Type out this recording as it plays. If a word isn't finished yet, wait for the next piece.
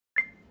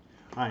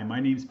Hi, my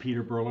name's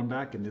Peter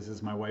Berlenbach, and this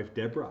is my wife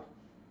Deborah.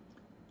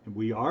 And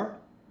we are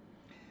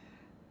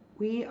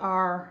We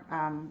are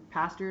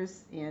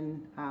pastors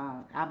in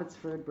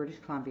Abbotsford, British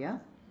Columbia,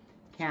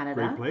 a great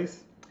Canada,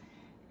 place.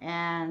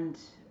 and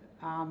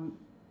um,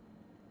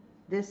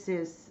 this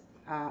is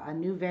a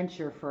new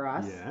venture for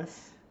us.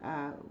 Yes.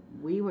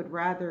 We would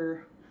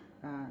rather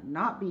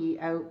not be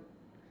out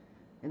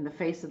in the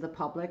face of the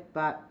public,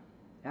 but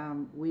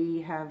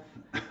we have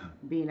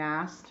been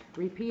asked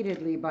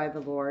repeatedly by the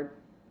Lord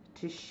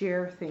to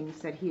share things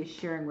that He is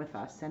sharing with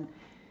us, and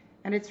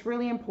it's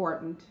really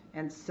important.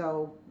 And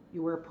so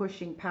you were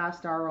pushing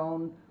past our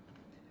own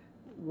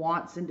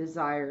wants and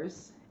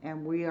desires,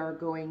 and we are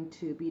going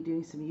to be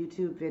doing some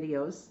YouTube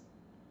videos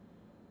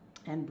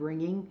and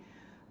bringing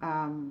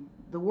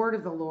the word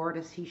of the Lord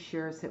as He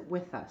shares it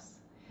with us.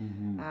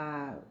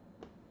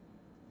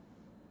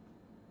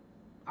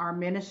 Our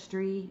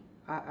ministry,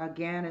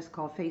 again, is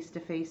called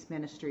Face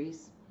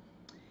Ministries.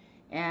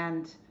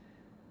 And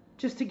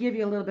just to give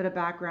you a little bit of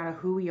background of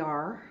who we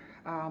are,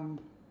 and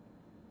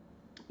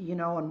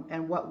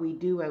what we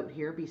do out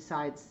here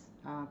besides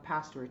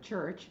pastor a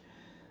church.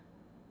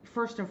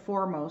 First and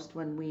foremost,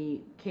 when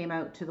we came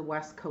out to the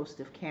west coast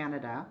of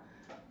Canada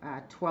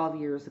 12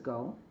 years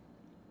ago,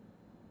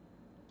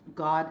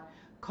 God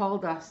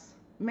called us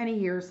many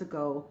years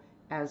ago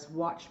as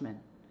watchmen.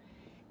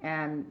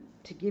 And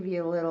to give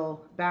you a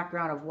little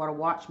background of what a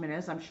watchman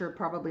is, I'm sure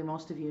probably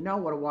most of you know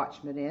what a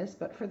watchman is,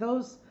 but for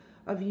those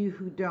of you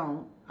who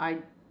don't,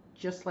 I'd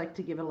just like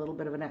to give a little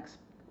bit of an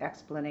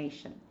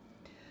explanation.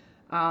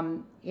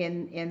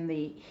 In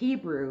the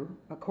Hebrew,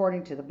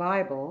 according to the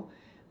Bible,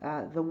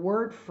 the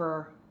word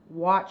for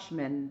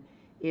watchman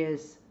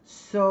is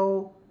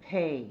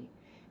so-pay,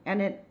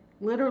 and it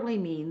literally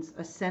means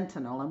a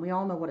sentinel, and we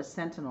all know what a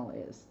sentinel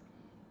is.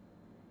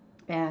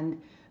 And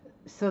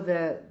so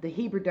the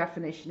Hebrew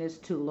definition is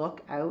to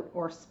look out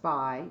or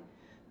spy,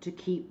 to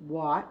keep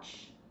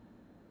watch,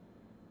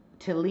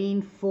 to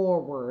lean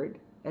forward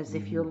as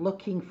if you're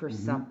looking for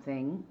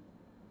something,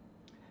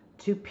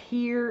 to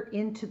peer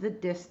into the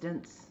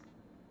distance,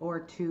 or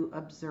to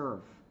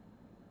observe.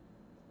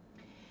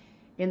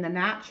 In the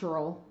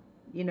natural,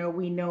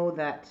 we know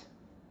that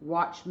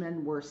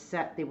watchmen were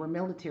set, they were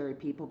military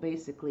people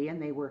basically,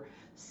 and they were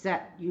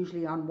set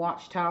usually on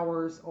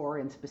watchtowers or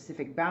in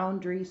specific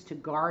boundaries to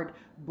guard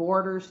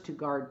borders, to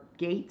guard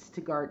gates,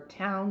 to guard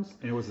towns.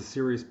 And it was a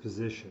serious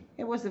position.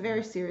 It was a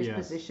very serious Yes,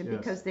 position yes.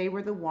 because they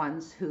were the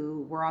ones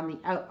who were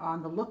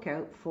on the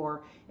lookout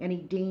for any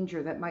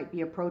danger that might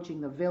be approaching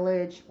the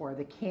village or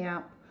the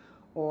camp,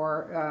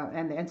 or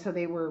and so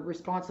they were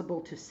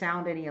responsible to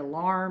sound any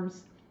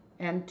alarms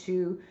and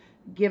to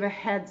give a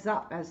heads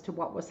up as to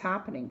what was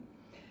happening.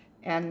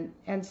 And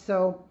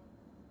so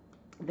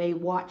they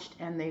watched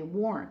and they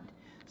warned.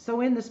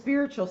 So in the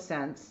spiritual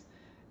sense,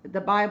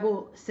 the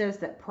Bible says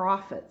that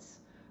prophets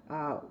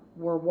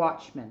were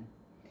watchmen,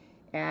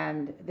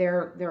 and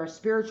they're a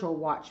spiritual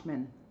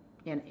watchmen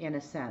in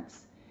a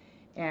sense,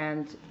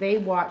 and they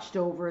watched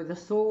over the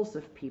souls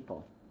of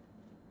people.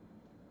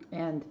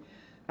 And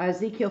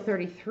Ezekiel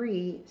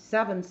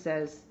 33:7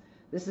 says,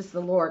 this is the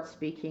Lord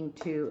speaking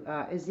to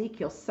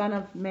Ezekiel, "Son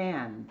of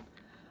man,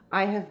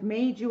 I have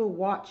made you a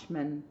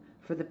watchman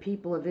for the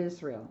people of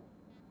Israel,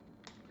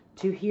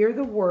 to hear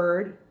the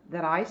word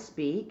that I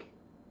speak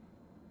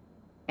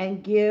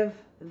and give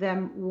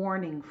them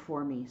warning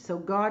for me." So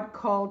God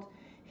called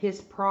His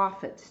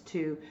prophets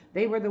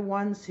they were the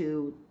ones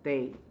who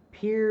they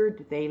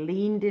peered, they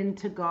leaned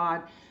into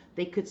God,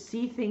 they could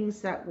see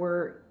things that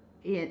were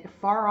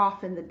far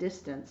off in the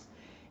distance,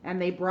 and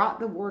they brought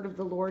the word of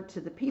the Lord to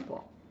the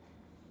people.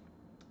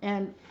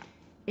 And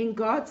in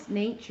God's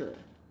nature,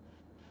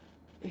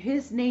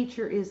 His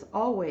nature is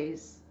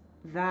always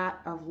that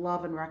of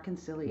love and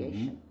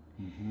reconciliation.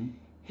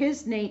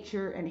 His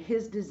nature and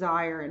His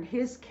desire and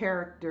His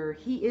character,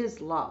 He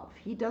is love.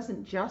 He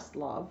doesn't just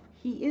love,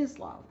 He is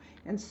love.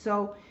 And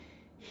so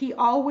He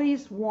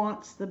always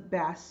wants the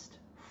best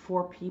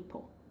for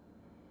people.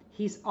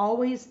 He's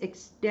always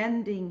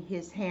extending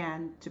His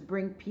hand to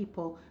bring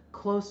people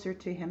closer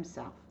to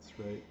Himself. That's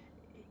right.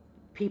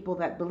 People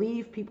that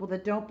believe, people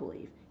that don't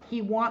believe.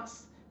 He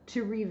wants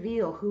to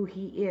reveal who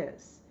He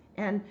is.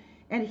 And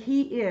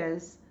He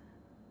is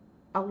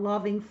a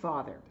loving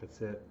Father.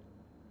 That's it.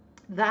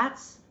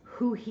 That's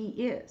who He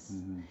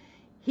is.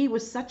 He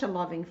was such a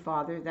loving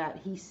Father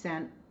that He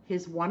sent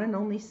His one and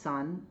only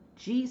Son,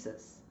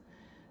 Jesus,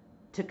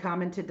 to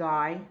come and to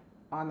die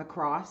on the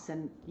cross.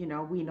 And,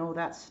 we know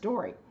that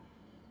story.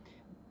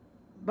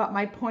 But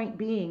my point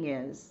being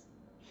is,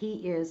 He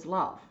is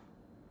love.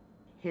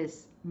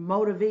 His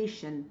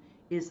motivation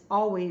is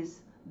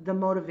always the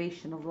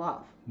motivation of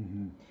love.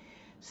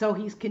 So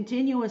He's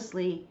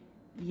continuously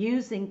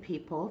using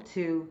people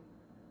to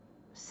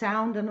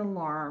sound an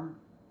alarm,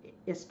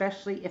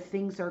 especially if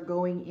things are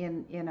going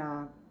in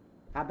a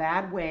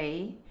bad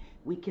way.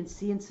 We can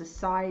see in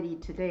society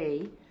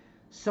today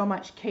so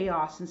much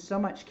chaos and so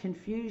much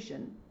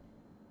confusion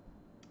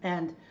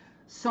and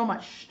so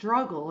much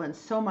struggle and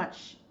so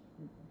much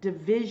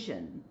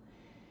division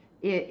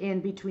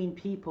in between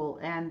people.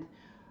 And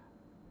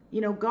you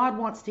know, God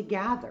wants to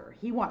gather.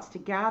 He wants to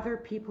gather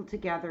people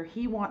together.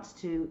 He wants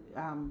to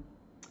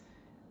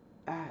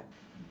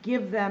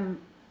give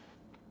them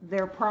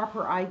their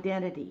proper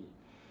identity,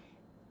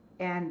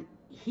 and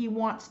he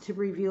wants to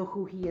reveal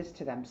who he is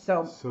to them.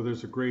 So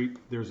there's a great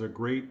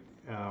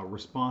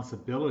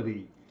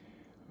responsibility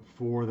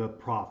for the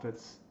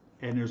prophets,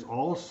 and there's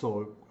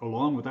also,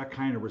 along with that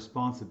kind of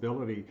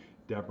responsibility,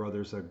 Deborah,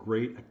 there's a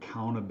great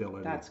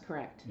accountability. that's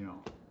correct. You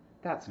know.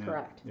 That's Yeah,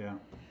 correct. Yeah.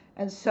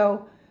 And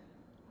so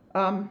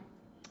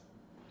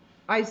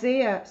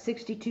Isaiah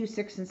 62,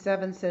 6 and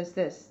 7 says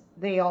this: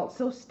 they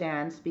also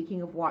stand,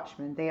 speaking of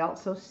watchmen, they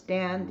also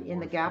stand in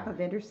the gap of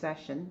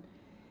intercession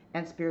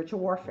and spiritual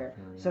warfare.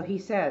 Yeah. So he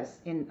says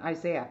in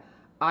Isaiah,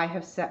 I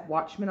have set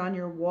watchmen on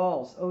your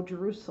walls, O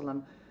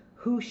Jerusalem,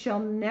 who shall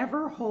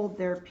never hold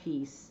their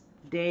peace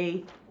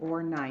day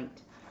or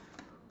night.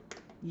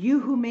 You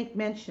who make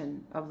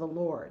mention of the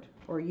Lord,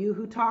 or you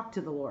who talk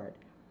to the Lord,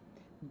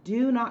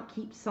 do not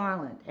keep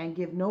silent and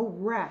give no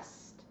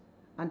rest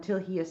until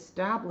he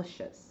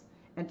establishes,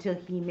 until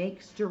he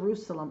makes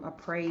Jerusalem a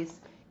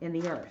praise in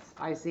the earth.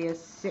 Isaiah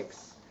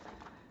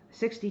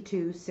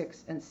 62,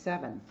 6 and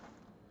 7.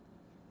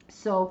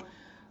 So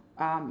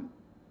I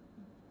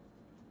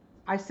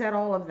said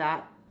all of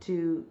that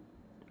to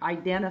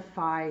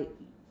identify,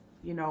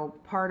 you know,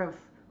 part of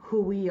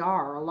who we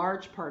are, a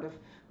large part of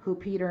who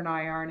Peter and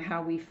I are and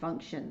how we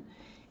function.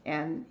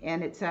 And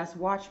it's as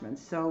watchmen.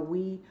 So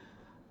we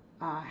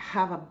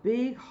have a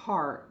big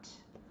heart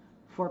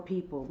for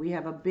people. We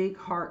have a big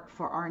heart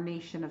for our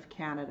nation of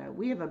Canada.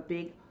 We have a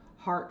big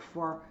heart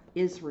for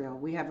Israel.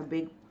 We have a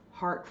big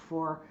heart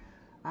for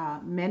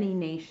many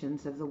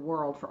nations of the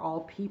world, for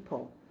all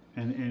people.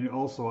 And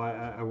also,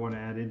 I want to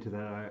add into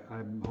that,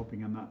 I'm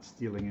hoping I'm not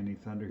stealing any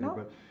thunder here, No.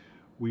 but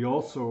we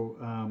also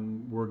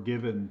were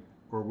given,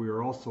 or we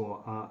are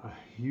also a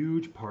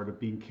huge part of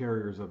being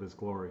carriers of his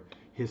glory,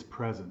 his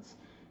presence.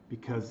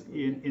 Because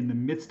in the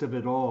midst of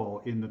it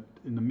all, in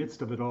the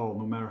midst of it all,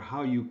 no matter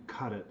how you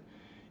cut it,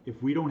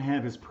 if we don't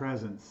have his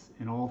presence,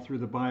 and all through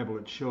the Bible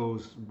it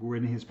shows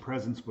when his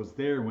presence was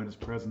there, when his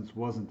presence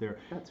wasn't there.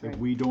 That's right. If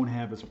we don't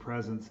have his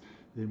presence,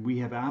 then we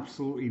have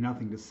absolutely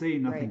nothing to say,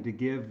 nothing Right. to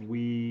give.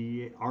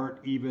 We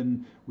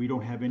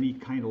don't have any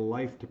kind of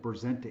life to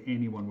present to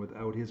anyone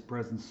without his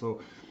presence.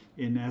 So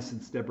in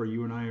essence, Deborah,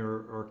 you and I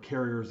are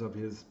carriers of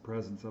his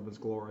presence, of his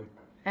glory.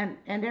 And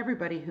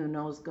everybody who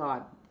knows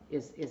God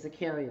is a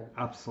carrier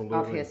Absolutely.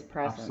 of his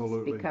presence.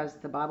 Absolutely. Because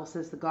the Bible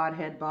says the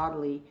Godhead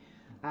bodily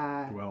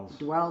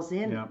dwells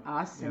in Yep.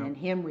 us, and Yep. in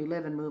him we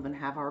live and move and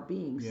have our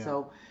being. Yeah.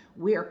 So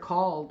we are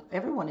called,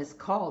 everyone is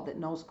called that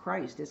knows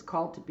Christ is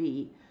called to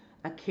be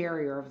a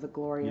carrier of the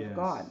glory Yes. of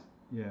God.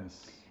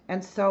 Yes.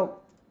 And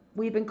so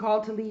we've been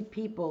called to lead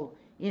people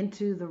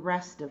into the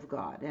rest of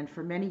God. And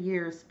for many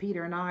years,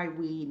 Peter and I,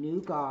 we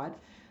knew God,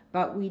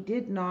 but we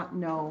did not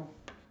know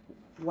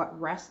what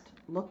rest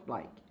looked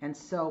like. And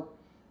so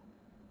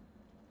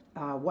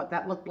what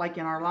that looked like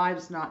in our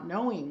lives, not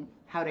knowing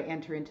how to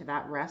enter into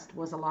that rest,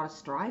 was a lot of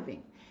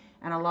striving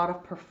and a lot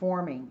of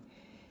performing.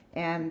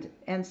 And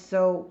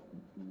so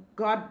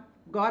God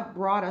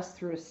brought us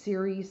through a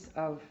series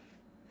of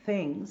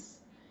things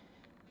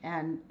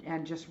and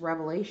just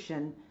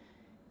revelation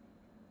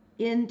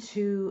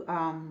into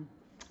an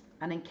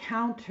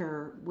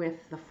encounter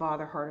with the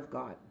Father heart of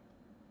God,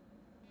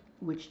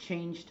 which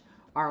changed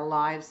our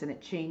lives, and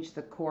it changed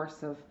the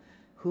course of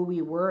who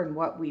we were and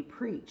what we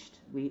preached.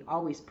 We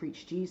always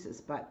preached Jesus,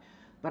 but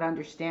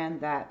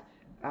understand that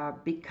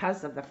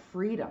because of the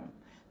freedom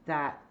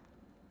that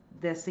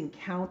this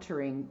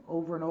encountering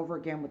over and over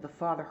again with the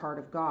Father heart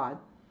of God,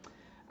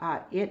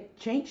 it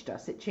changed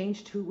us. It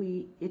changed who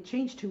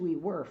we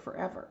were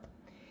forever.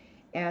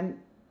 And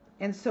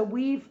so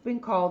we've been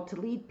called to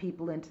lead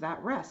people into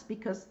that rest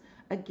because,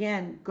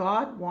 again,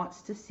 God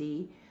wants to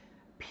see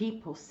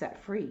people set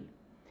free.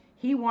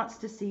 He wants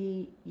to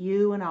see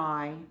you and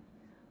I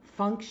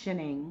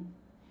functioning,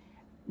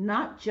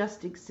 not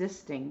just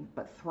existing,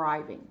 but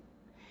thriving,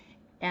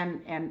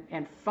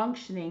 and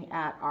functioning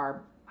at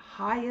our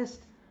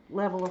highest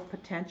level of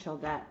potential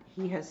that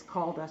he has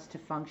called us to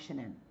function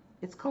in.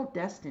 It's called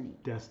destiny.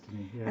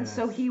 Destiny, yes. And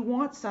so he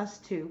wants us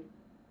to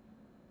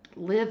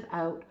live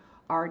out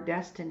our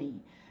destiny,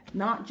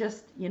 not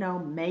just,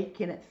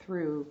 making it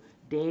through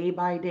day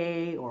by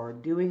day or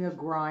doing a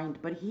grind,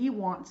 but he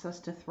wants us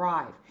to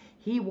thrive.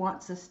 He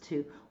wants us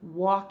to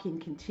walk in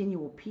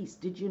continual peace.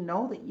 Did you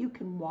know that you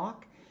can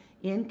walk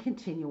in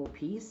continual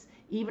peace,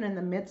 even in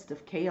the midst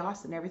of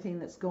chaos and everything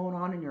that's going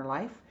on in your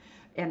life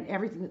and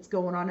everything that's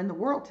going on in the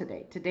world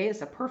today? Today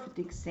is a perfect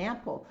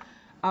example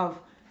of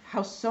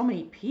how so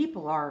many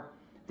people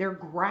they're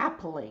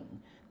grappling.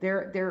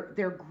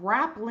 They're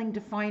grappling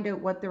to find out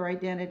what their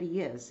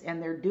identity is,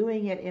 and they're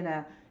doing it in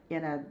a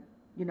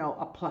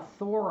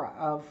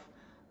plethora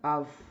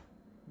of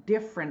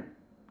different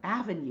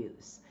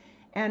avenues,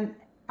 and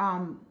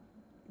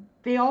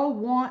they all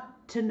want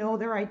to know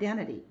their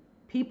identity.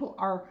 People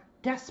are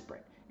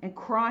desperate and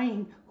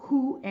crying,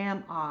 "Who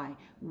am I?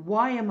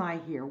 Why am I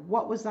here?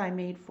 What was I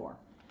made for?"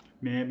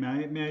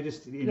 May I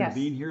just Yes.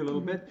 intervene here a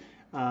little bit?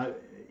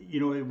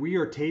 We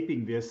are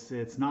taping this.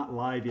 It's not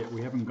live yet.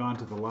 We haven't gone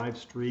to the live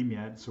stream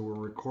yet, so we're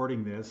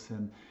recording this,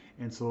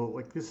 and so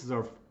like this is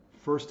our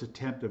first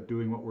attempt of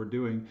doing what we're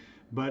doing.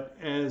 But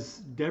as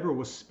Deborah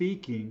was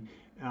speaking,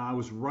 I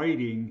was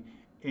writing,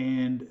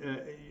 and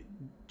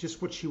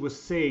just what she was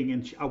saying,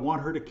 and I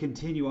want her to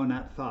continue on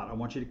that thought. I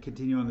want you to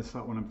continue on this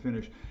thought when I'm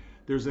finished.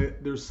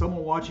 There's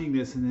someone watching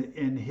this,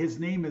 and his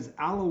name is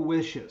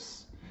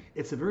Aloysius.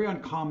 It's a very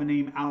uncommon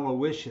name,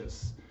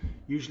 Aloysius.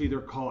 Usually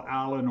they're called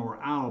Alan or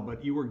Al,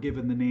 but you were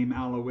given the name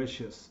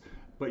Aloysius.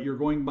 But you're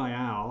going by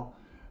Al.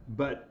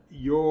 But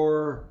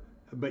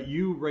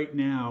you right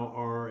now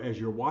are, as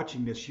you're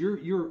watching this,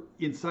 you're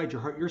inside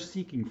your heart, you're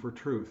seeking for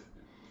truth.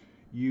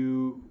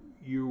 You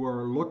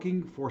are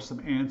looking for some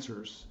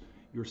answers.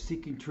 You're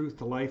seeking truth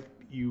to life.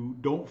 You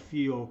don't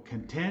feel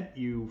content.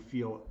 You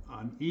feel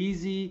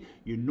uneasy.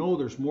 You know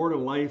there's more to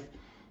life.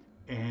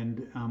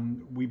 And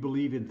we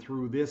believe in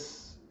through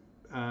this,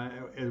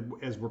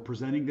 as we're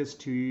presenting this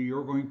to you,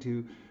 you're going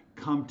to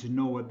come to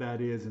know what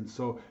that is. And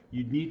so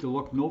you need to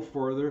look no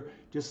further.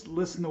 Just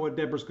listen to what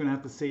Deborah's going to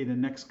have to say in the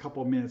next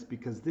couple of minutes,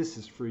 because this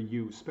is for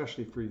you,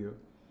 especially for you.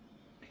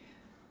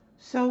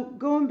 So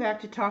going back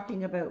to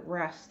talking about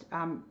rest,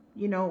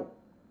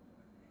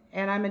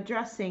 and I'm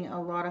addressing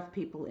a lot of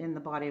people in the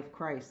body of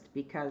Christ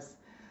because,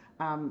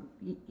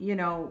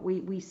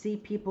 we see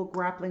people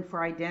grappling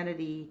for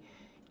identity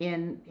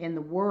in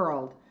the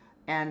world,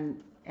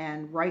 and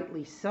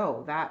rightly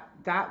so.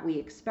 That we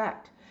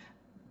expect,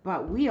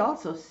 but we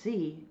also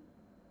see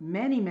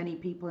many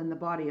people in the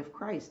body of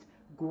Christ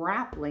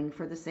grappling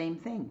for the same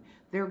thing.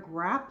 They're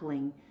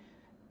grappling,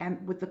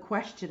 and with the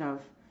question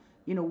of,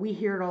 we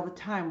hear it all the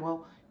time.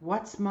 Well,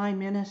 what's my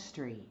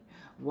ministry?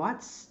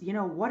 What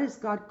has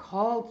God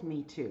called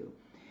me to?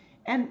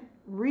 And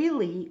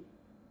really,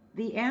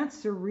 the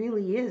answer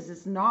really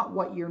is not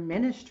what your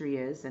ministry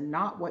is and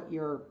not what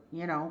your,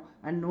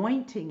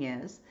 anointing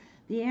is.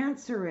 The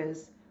answer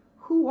is,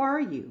 who are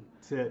you?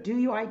 That's it. Do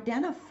you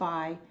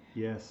identify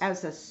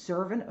as a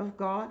servant of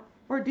God,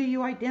 or do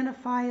you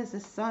identify as a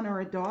son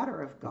or a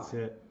daughter of God? That's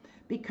it.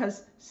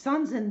 Because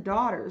sons and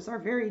daughters are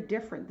very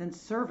different than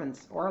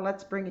servants, or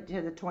let's bring it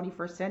to the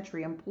 21st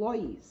century,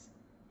 employees.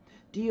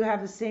 Do you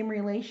have the same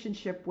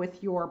relationship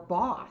with your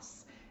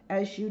boss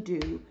as you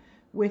do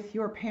with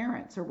your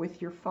parents or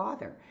with your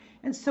father?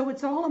 And so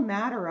it's all a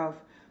matter of,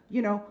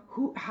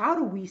 how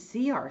do we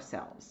see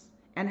ourselves?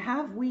 And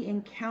have we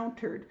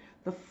encountered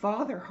the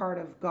Father heart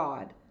of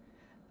God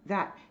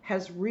that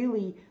has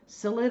really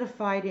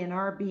solidified in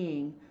our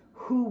being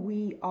who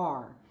we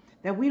are?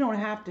 That we don't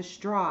have to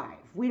strive.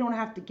 We don't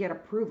have to get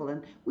approval.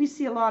 And we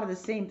see a lot of the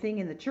same thing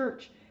in the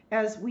church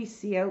as we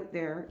see out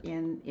there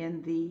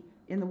in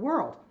the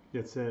world.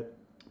 That's it.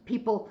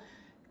 People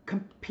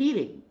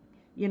competing.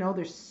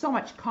 There's so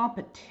much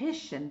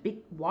competition.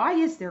 Why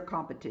is there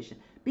competition?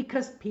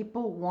 Because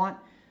people want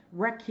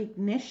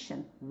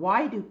recognition.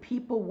 Why do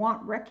people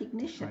want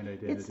recognition?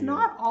 It's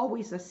not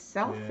always a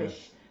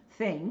selfish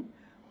thing.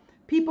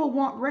 People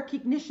want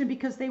recognition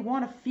because they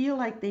want to feel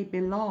like they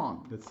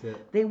belong. That's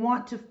it. They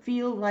want to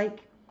feel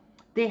like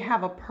they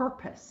have a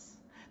purpose.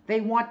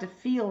 They want to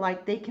feel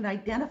like they can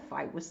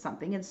identify with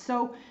something. And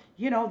so,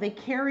 they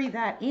carry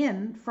that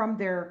in from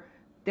their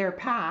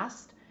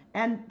past,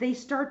 and they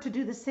start to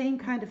do the same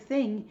kind of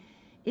thing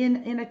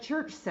in a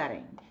church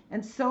setting.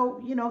 And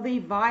so, they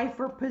vie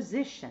for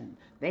position.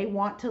 They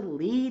want to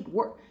lead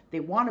work.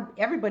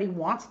 Everybody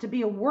wants to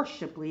be a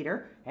worship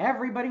leader.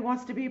 Everybody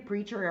wants to be a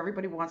preacher.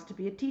 Everybody wants to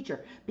be a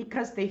teacher,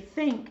 because they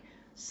think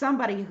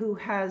somebody who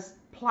has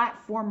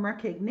platform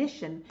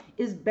recognition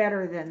is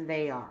better than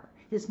they are,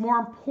 is more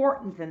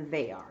important than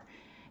they are.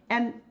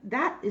 And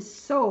that is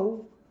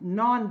so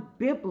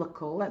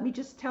non-biblical. Let me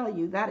just tell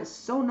you, that is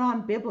so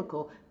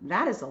non-biblical.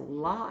 That is a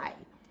lie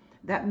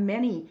that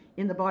many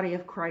in the body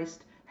of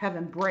Christ have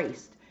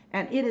embraced.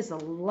 And it is a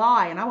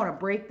lie, and I want to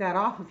break that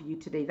off of you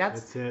today.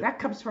 That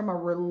comes from a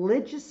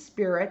religious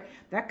spirit.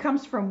 That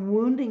comes from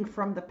wounding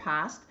from the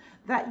past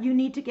that you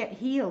need to get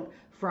healed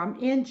from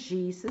in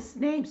Jesus'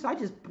 name. So I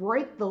just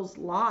break those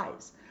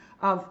lies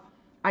of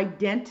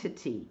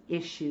identity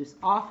issues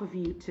off of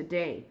you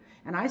today.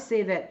 And I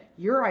say that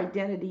your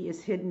identity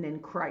is hidden in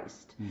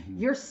Christ.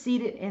 Mm-hmm. You're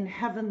seated in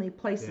heavenly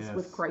places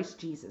with Christ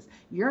Jesus.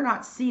 You're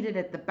not seated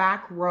at the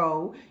back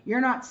row.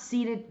 You're not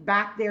seated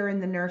back there in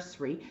the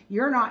nursery.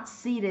 You're not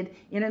seated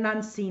in an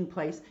unseen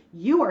place.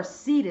 You are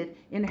seated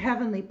in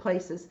heavenly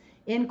places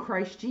in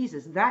Christ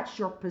Jesus. That's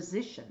your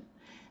position.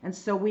 And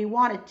so we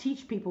want to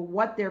teach people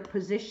what their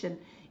position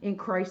in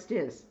Christ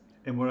is.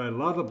 And what I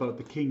love about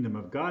the kingdom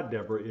of God,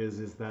 Deborah,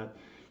 is that,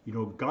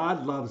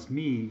 God loves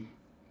me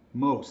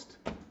most.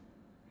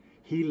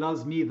 He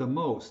loves me the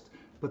most.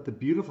 But the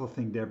beautiful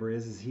thing, Deborah,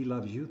 is he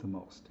loves you the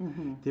most.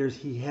 Mm-hmm.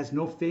 He has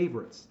no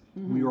favorites.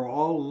 Mm-hmm. We are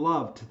all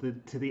loved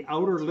to the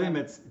outer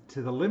limits,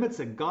 to the limits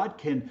that God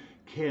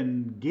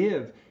can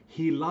give.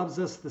 He loves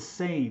us the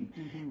same.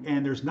 Mm-hmm.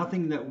 And there's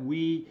nothing that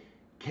we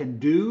can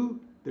do,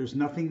 there's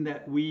nothing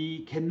that we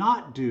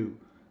cannot do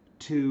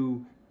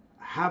to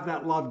have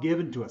that love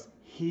given to us.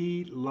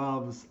 He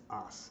loves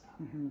us.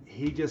 Mm-hmm.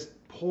 He just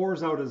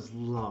pours out his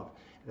love.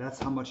 That's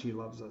how much he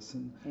loves us.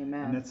 And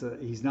Amen.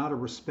 he's not a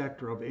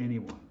respecter of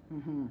anyone.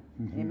 Mm-hmm.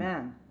 Mm-hmm.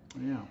 Amen.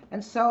 Yeah.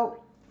 And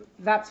so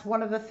that's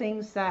one of the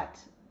things that,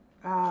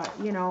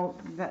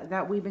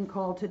 that we've been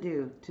called to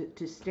do,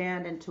 to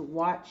stand and to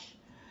watch,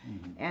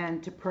 mm-hmm.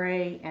 and to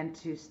pray and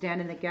to stand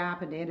in the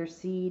gap and to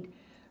intercede,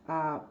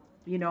 for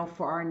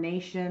our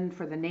nation,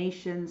 for the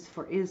nations,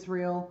 for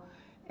Israel.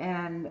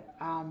 And,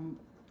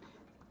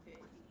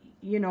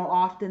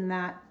 often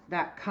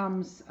that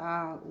comes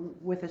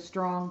with a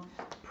strong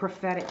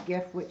prophetic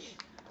gift, which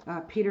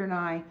Peter and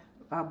I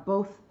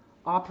both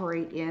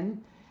operate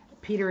in.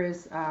 Peter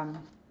is a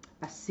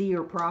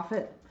seer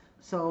prophet,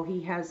 so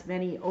he has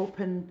many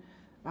open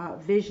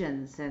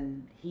visions,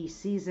 and he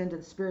sees into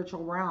the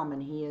spiritual realm,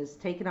 and he is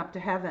taken up to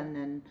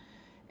heaven,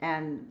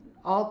 and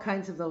all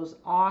kinds of those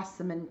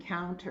awesome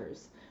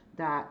encounters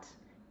that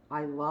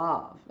I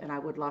love and I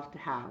would love to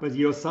have. But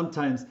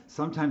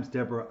sometimes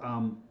Deborah,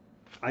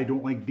 I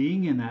don't like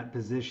being in that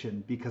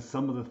position, because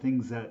some of the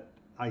things that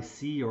I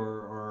see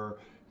are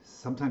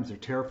sometimes they're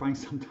terrifying,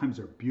 sometimes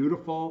they're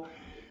beautiful.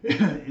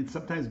 And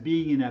sometimes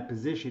being in that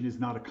position is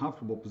not a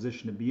comfortable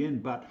position to be in,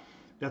 but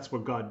that's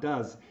what God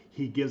does.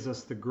 He gives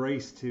us the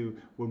grace to,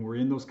 when we're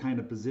in those kind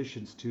of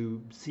positions,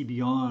 to see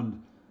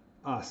beyond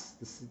us,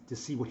 to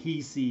see what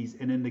he sees,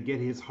 and then to get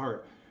his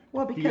heart.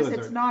 Well, because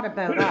it's not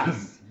about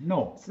us.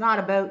 No. It's not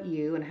about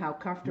you and how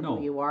comfortable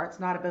No. you are. It's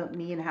not about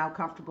me and how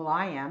comfortable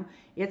I am.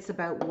 It's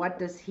about what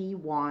does he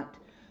want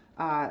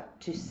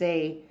to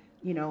say,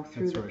 through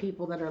That's the right.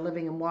 people that are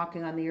living and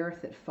walking on the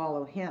earth that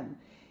follow him.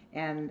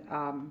 And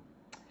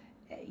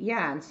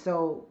and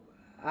so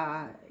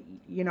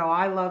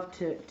I love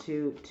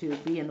to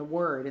be in the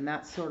Word, and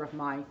that's sort of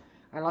I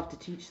love to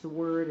teach the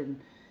Word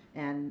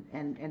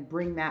and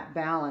bring that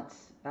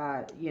balance,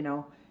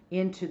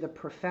 into the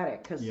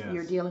prophetic, because Yes.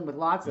 you're dealing with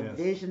lots of Yes.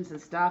 visions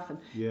and stuff, and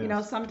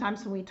Yes.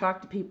 sometimes when we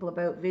talk to people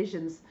about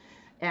visions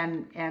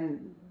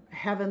and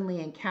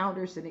heavenly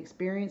encounters and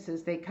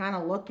experiences, they kind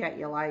of look at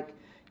you like,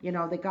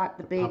 they got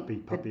the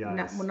big puppy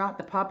eyes. not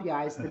the puppy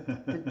eyes,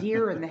 the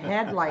deer in the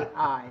headlight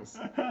eyes,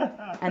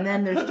 and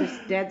then there's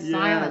just dead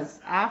silence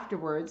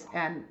afterwards,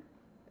 and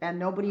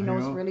nobody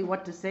knows really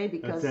what to say,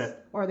 because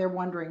or they're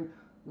wondering,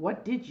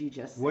 what did you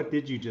just say? What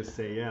did you just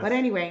say? Yes. But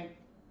anyway,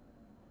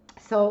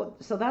 so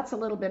that's a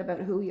little bit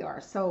about who we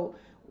are. So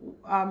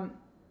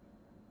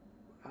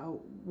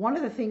one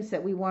of the things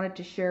that we wanted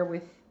to share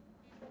with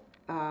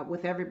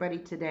everybody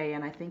today,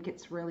 and I think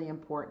it's really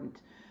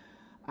important,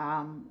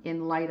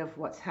 in light of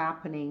what's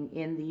happening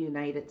in the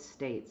United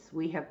States.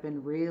 We have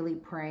been really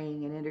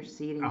praying and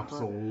interceding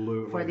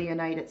for the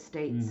United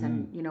States. Mm-hmm.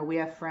 And, we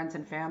have friends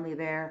and family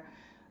there.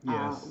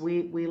 Yes.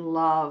 We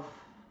love,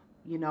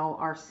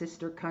 our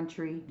sister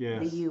country,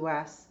 yes. the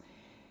U.S.,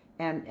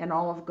 and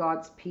all of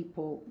God's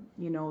people,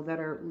 that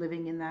are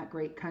living in that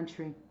great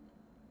country.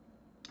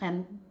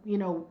 And,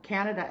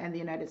 Canada and the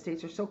United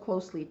States are so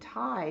closely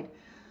tied.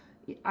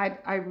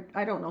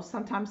 I don't know.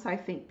 Sometimes I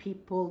think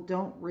people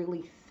don't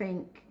really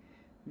think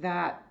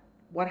that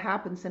what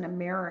happens in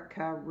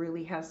America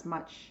really has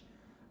much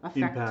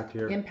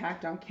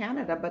impact on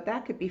Canada, but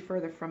that could be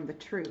further from the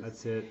truth.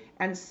 That's it.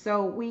 And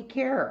so we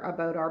care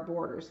about our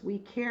borders. We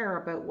care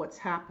about what's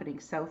happening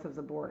south of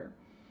the border.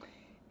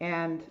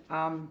 And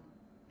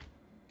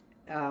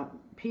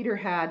Peter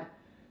had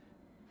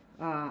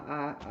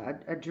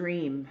a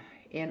dream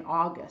in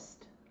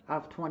August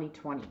of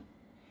 2020.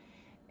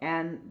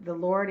 And the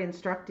Lord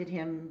instructed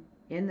him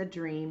in the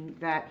dream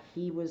that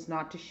he was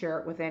not to share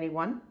it with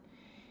anyone,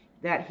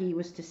 that he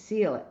was to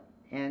seal it,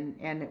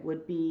 and it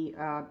would be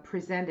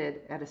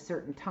presented at a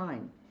certain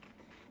time.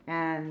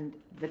 And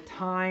the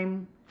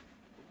time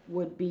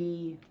would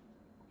be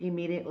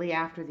immediately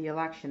after the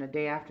election, a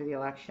day after the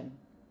election.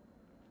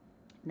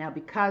 Now,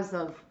 because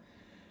of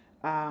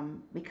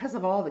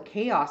all the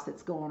chaos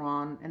that's going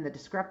on and the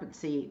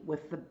discrepancy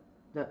with the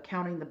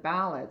counting the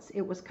ballots,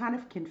 it was kind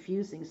of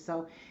confusing.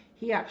 So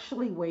he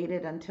actually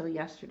waited until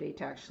yesterday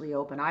to actually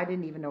open. I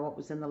didn't even know what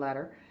was in the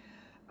letter.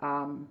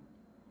 And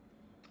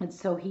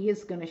so he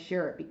is going to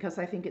share it, because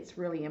I think it's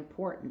really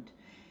important.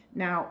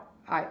 Now,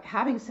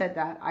 having said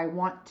that, I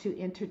want to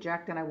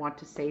interject, and I want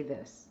to say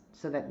this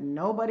so that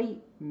nobody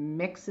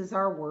mixes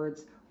our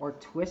words or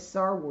twists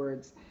our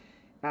words.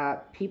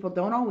 People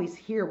don't always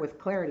hear with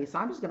clarity. So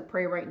I'm just going to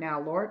pray right now,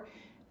 Lord,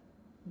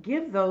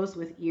 give those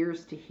with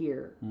ears to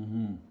hear.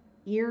 Mm-hmm.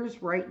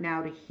 Ears right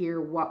now to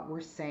hear what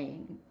we're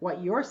saying,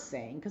 what you're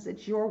saying, because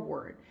it's your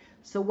word.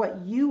 So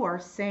what you are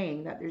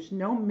saying, that there's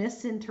no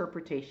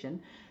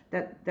misinterpretation,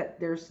 that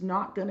there's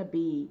not going to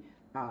be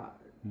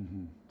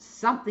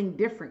something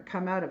different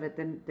come out of it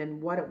than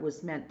what it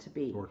was meant to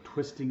be. Or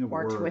twisting of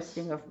words.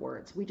 Twisting of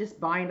words. We just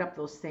bind up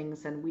those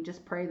things, and we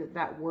just pray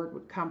that word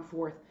would come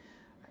forth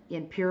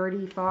in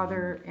purity,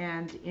 Father,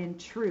 and in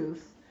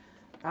truth,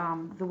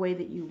 the way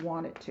that you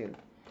want it to.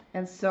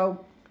 And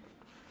so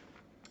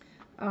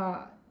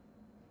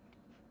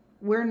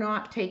we're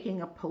not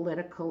taking a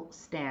political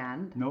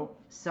stand. Nope.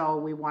 So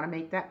we want to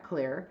make that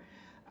clear.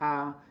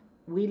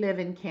 We live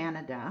in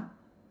Canada,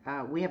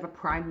 We have a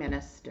prime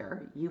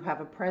minister. You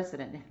have a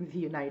president in the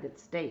United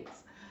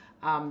States.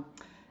 Um,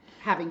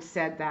 Having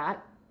said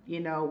that,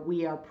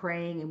 we are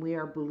praying and we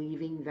are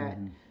believing that,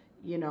 Mm-hmm.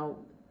 you know,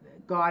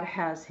 God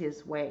has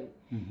His way,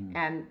 Mm-hmm.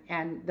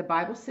 and the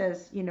Bible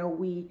says,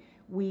 we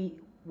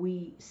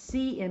we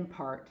see in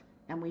part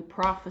and we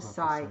prophesy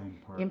Prophesying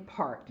part. in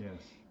part.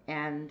 Yes.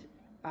 And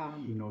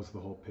He knows the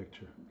whole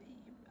picture.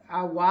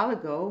 a while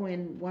ago,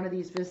 in one of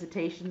these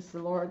visitations, the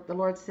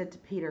Lord said to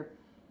Peter,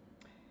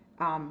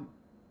 um,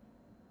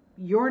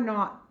 "You're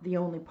not the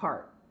only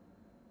part.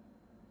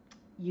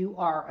 You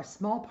are a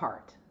small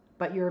part,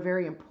 but you're a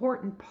very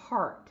important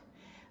part.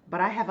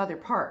 But I have other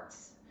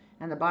parts."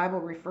 And the Bible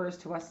refers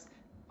to us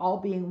all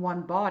being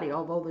one body,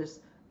 although there's,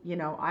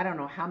 I don't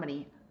know how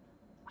many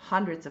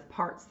hundreds of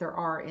parts there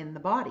are in the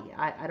body.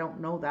 I don't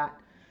know that.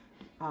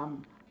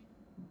 Um,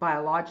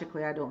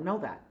 Biologically, I don't know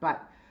that.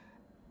 But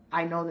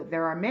I know that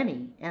there are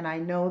many, and I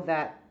know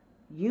that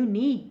you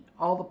need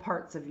all the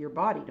parts of your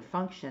body to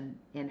function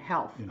in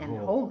health In and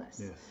whole. wholeness.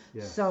 Yes.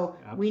 Yes. So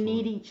we need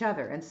Absolutely. each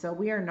other. And so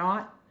we are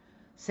not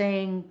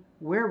saying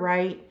we're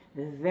right,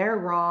 they're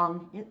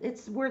wrong.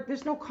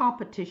 There's no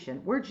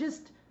competition. We're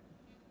just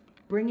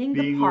bringing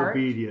the Being part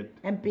obedient.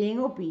 and being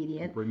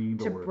obedient Bringing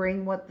the to word.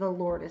 bring what the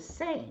Lord is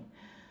saying.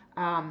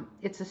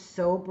 It's a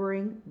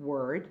sobering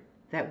word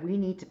that we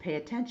need to pay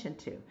attention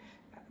to.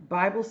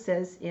 Bible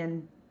says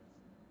in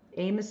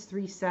Amos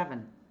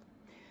 3:7,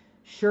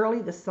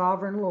 "Surely the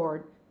sovereign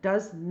Lord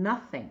does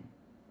nothing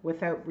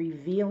without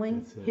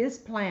revealing That's it. His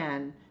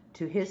plan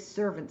to His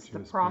servants, To the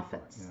his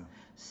prophets." people.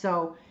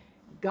 So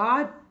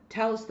God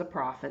tells the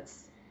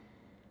prophets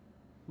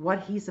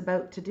what He's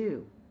about to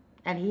do.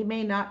 And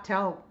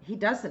He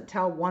doesn't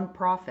tell one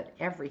prophet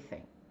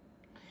everything.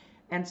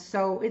 And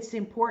so it's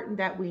important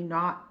that we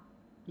not,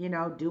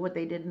 do what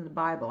they did in the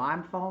Bible.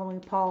 I'm following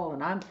Paul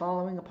and I'm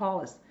following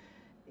Apollos.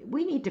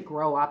 We need to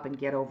grow up and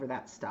get over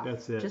that stuff.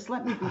 That's it. Just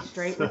let me be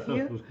straight with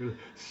you.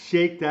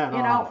 Shake that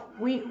off.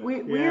 We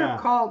Yeah.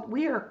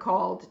 are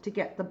called to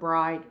get the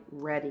bride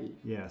ready.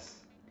 Yes.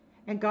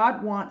 And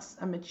God wants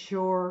a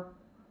mature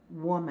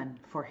woman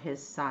for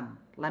His son.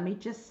 Let me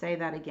just say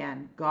that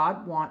again.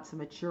 God wants a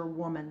mature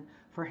woman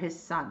for His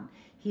son.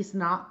 He's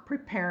not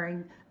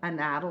preparing an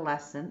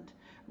adolescent,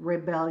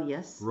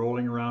 rebellious,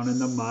 Rolling around in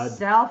the mud.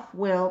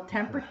 self-willed,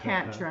 temper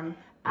tantrum,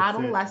 That's it.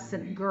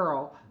 adolescent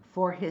girl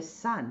for His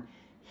son.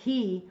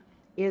 He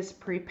is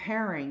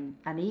preparing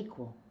an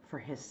equal for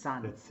His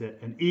son. That's it.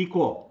 An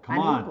equal. Come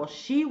An on. equal.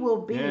 She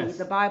will be, Yes.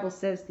 the Bible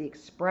says, the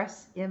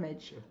express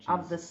image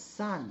of the Jesus.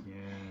 Son. Yes.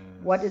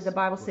 What did the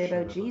Bible say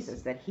Foreshadowed about us.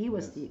 Jesus? That He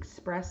was Yes. the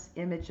express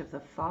image of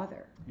the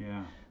Father.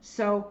 Yeah.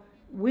 So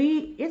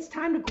it's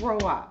time to grow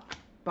up,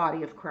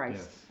 body of Christ.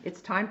 Yes.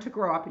 It's time to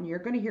grow up, and you're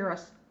going to hear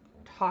us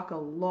talk a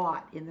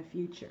lot in the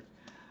future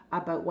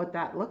about what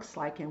that looks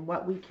like and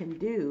what we can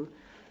do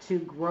to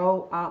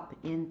grow up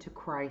into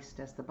Christ,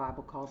 as the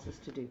Bible calls us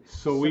to do.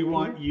 So we Peter,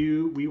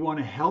 want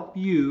to help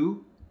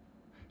you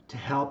to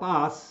help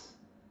us,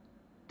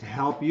 to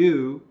help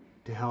you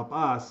to help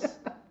us,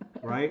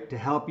 right? To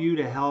help you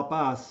to help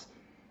us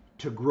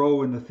to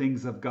grow in the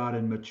things of God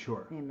and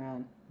mature.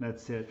 Amen.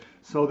 That's it.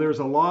 So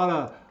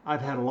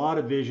I've had a lot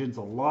of visions,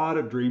 a lot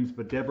of dreams,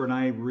 but Deborah and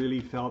I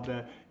really felt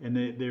that, and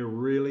they're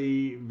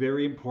really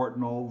very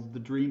important. All the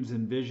dreams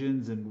and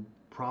visions and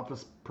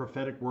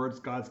prophetic words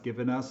God's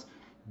given us,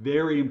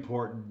 very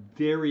important,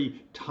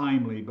 very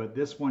timely. But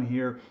this one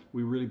here,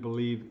 we really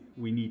believe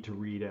we need to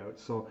read out.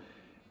 So,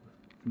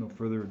 no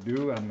further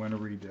ado, I'm going to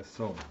read this.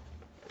 So,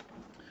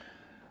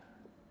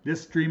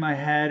 this dream I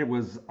had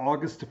was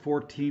August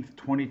 14th,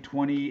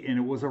 2020, and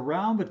it was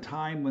around the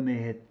time when they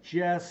had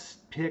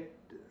just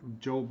picked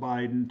Joe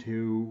Biden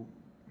to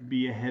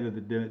be ahead of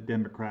the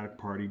Democratic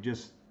Party,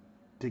 just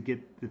to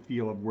get the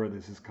feel of where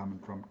this is coming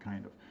from,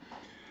 kind of.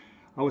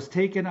 I was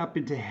taken up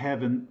into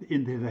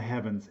the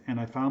heavens, and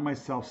I found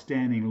myself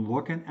standing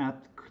looking at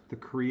the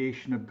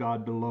creation of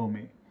God below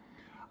me.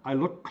 I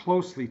looked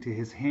closely to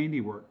His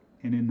handiwork,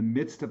 and in the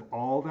midst of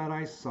all that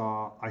I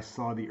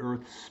saw the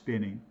earth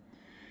spinning.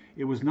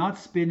 It was not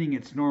spinning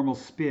its normal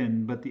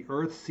spin, but the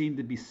earth seemed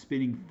to be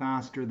spinning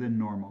faster than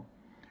normal.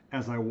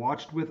 As I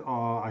watched with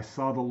awe, I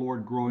saw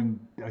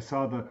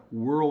the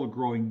world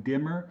growing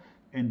dimmer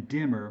and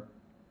dimmer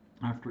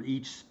after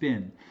each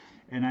spin,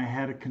 and I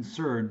had a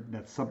concern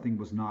that something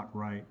was not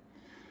right.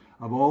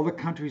 Of all the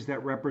countries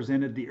that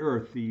represented the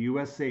earth, the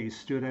USA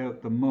stood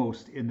out the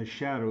most in the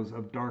shadows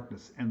of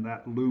darkness, and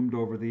that loomed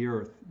over the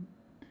earth.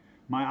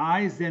 My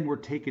eyes then were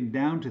taken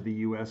down to the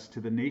US,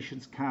 to the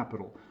nation's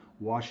capital,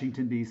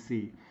 Washington,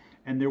 D.C.,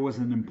 and there was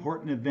an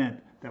important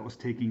event that was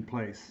taking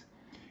place.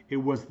 It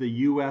was the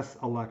U.S.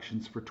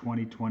 elections for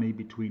 2020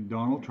 between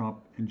Donald Trump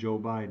and Joe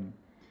Biden.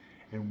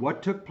 And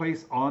what took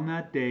place on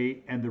that day,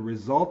 and the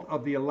result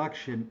of the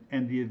election,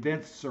 and the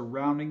events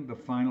surrounding the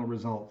final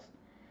results.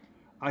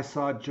 I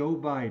saw Joe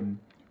Biden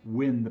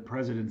win the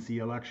presidency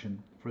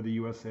election for the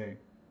USA.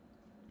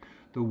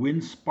 The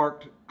win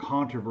sparked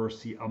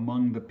controversy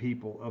among the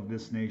people of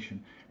this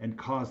nation and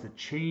caused a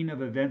chain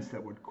of events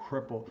that would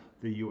cripple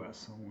the U.S.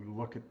 So we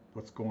look at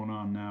what's going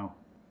on now.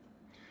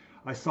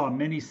 I saw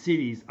many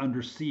cities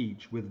under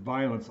siege with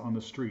violence on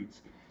the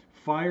streets.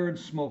 Fire and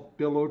smoke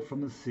billowed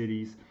from the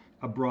cities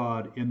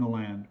abroad in the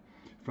land.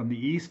 From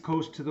the east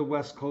coast to the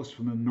west coast,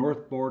 from the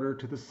north border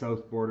to the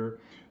south border,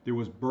 there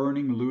was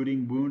burning,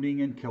 looting,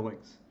 wounding, and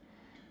killings.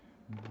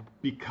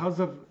 Because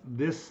of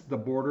this, the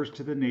borders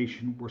to the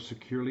nation were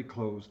securely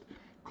closed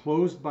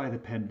by the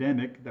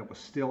pandemic that was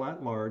still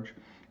at large,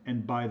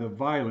 and by the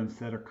violence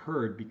that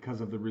occurred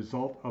because of the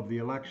result of the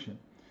election.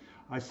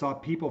 I saw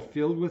people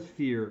filled with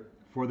fear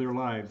for their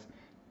lives,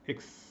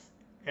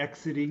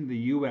 exiting the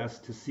U.S.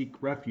 to seek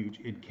refuge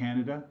in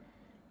Canada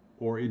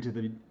or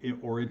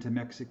into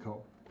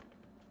Mexico.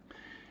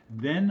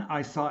 Then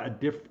I saw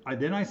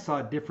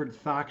different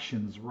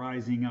factions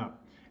rising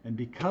up, and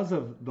because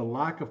of the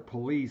lack of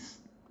police,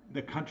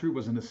 the country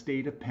was in a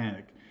state of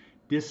panic,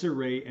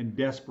 disarray, and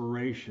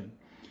desperation.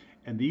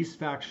 And these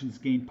factions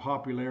gained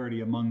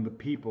popularity among the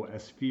people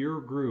as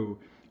fear grew,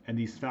 and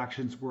these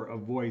factions were a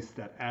voice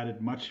that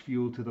added much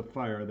fuel to the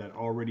fire that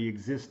already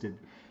existed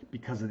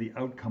because of the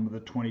outcome of the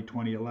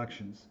 2020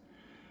 elections.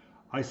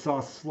 I saw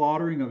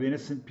slaughtering of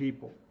innocent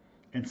people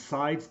and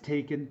sides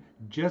taken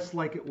just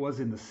like it was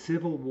in the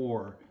Civil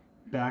War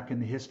back in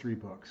the history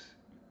books.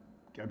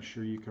 I'm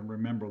sure you can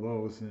remember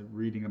those and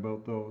reading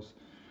about those.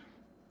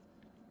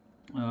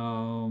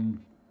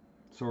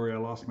 Sorry, I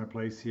lost my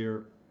place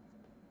here.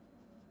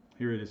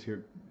 Here it is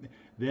here.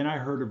 Then I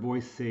heard a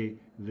voice say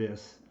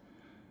this: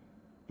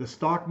 the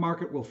stock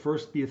market will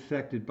first be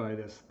affected by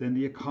this, then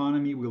the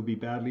economy will be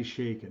badly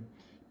shaken.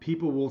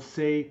 People will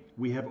say,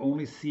 we have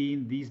only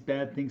seen these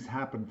bad things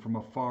happen from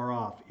afar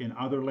off in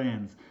other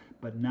lands,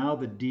 but now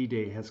the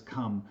D-Day has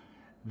come,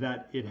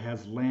 that it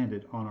has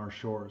landed on our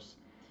shores.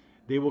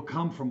 They will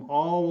come from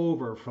all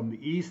over. From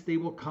the east they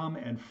will come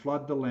and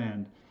flood the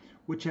land,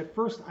 which at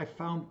first I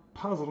found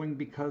puzzling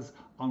because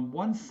on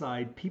one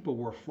side people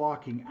were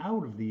flocking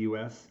out of the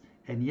U.S.,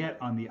 and yet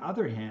on the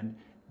other hand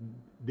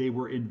they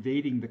were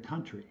invading the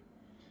country.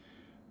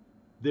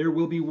 There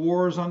will be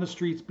wars on the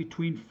streets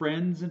between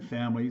friends and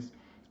families.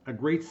 A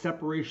great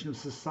separation of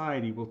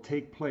society will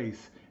take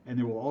place, and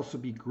there will also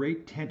be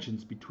great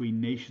tensions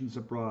between nations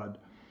abroad.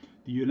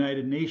 The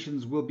United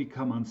Nations will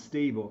become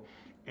unstable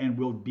and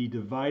will be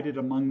divided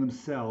among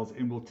themselves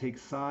and will take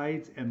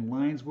sides, and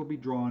lines will be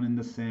drawn in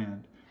the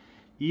sand.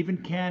 Even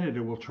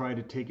Canada will try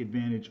to take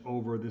advantage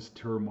over this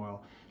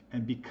turmoil,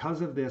 and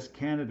because of this,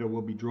 Canada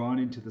will be drawn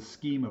into the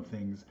scheme of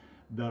things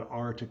that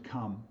are to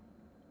come.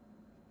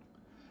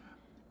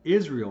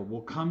 Israel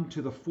will come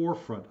to the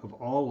forefront of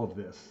all of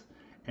this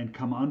and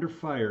come under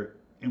fire,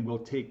 and will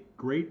take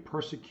great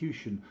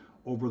persecution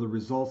over the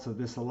results of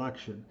this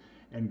election,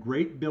 and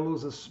great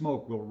billows of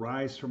smoke will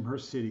rise from her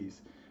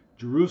cities.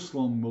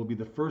 Jerusalem will be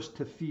the first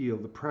to feel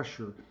the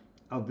pressure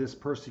of this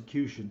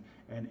persecution,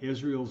 and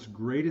Israel's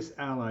greatest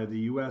ally, the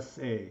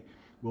USA,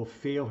 will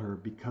fail her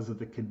because of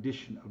the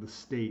condition of the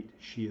state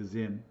she is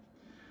in.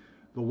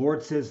 The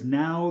Lord says,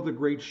 now the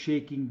great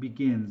shaking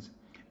begins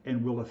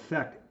and will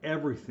affect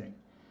everything.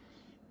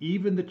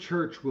 Even the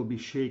church will be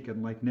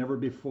shaken like never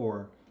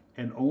before,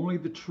 and only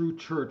the true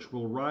church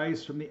will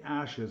rise from the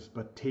ashes.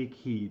 But take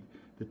heed,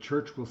 the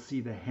church will see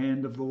the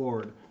hand of the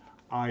Lord,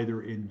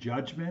 either in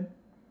judgment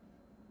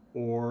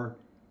or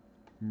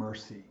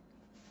mercy.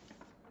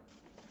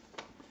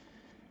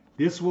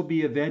 This will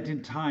be an event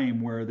in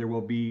time where there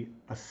will be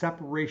a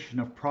separation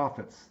of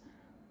prophets,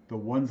 the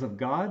ones of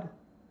God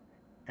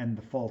and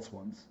the false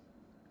ones.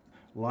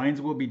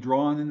 Lines will be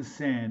drawn in the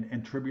sand,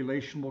 and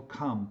tribulation will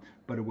come,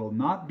 but it will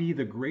not be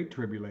the great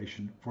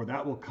tribulation, for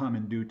that will come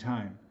in due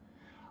time.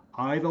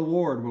 I, the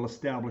Lord, will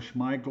establish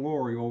my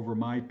glory over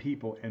my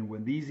people, and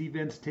when these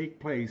events take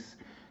place,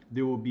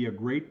 there will be a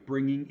great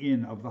bringing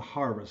in of the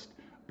harvest,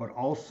 but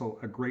also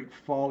a great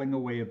falling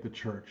away of the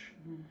church.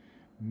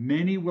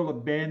 Many will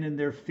abandon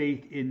their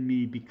faith in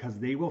me because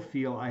they will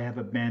feel I have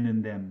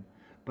abandoned them.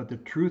 But the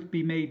truth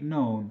be made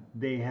known,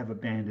 they have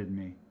abandoned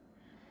me.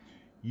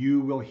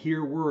 You will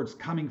hear words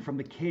coming from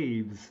the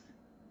caves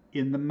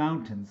in the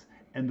mountains,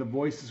 and the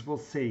voices will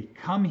say,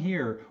 come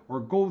here or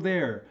go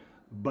there,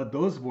 but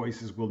those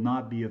voices will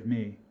not be of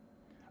me.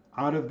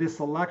 Out of this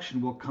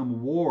election will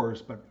come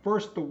wars, but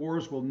first the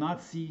wars will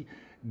not see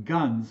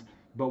guns,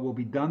 but will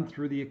be done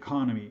through the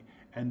economy.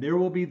 And there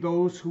will be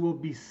those who will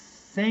be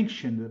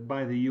sanctioned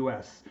by the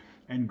U.S.,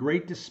 and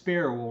great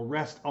despair will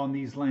rest on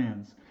these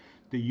lands.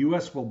 The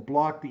U.S. will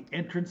block the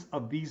entrance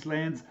of these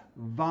lands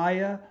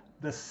via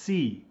the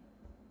sea,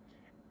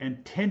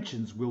 and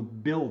tensions will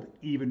build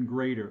even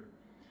greater.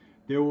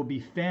 There will be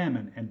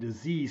famine and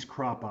disease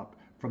crop up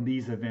from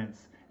these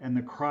events, and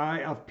the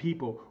cry of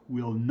people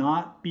will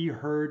not be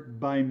heard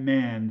by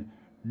man,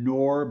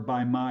 nor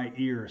by my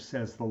ear,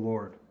 says the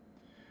Lord.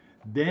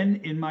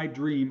 Then in my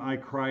dream I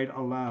cried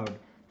aloud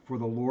for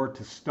the Lord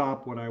to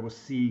stop what I was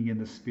seeing in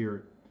the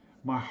Spirit.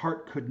 My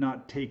heart could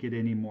not take it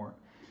anymore.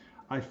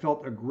 I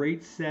felt a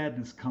great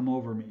sadness come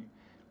over me.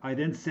 I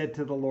then said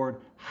to the Lord,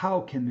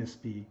 how can this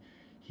be?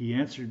 He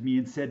answered me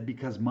and said,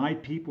 because my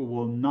people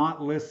will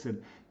not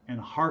listen and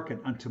hearken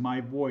unto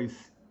my voice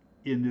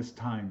in this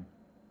time.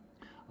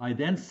 I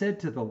then said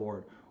to the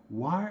Lord,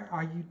 Why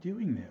are you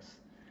doing this?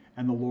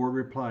 And the Lord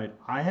replied,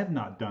 I have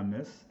not done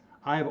this.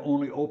 I have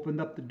only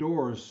opened up the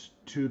doors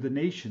to the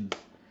nations.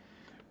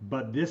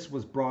 But this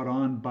was brought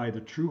on by the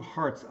true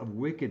hearts of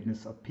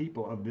wickedness of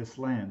people of this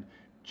land,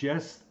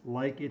 just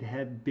like it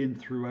had been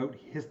throughout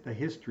the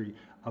history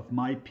of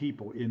my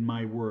people in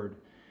my word.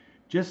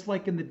 Just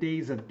like in the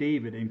days of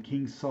David and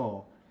King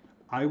Saul,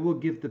 I will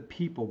give the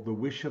people the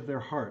wish of their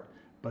heart,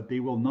 but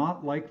they will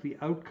not like the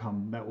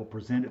outcome that will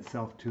present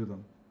itself to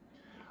them.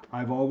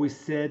 I've always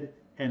said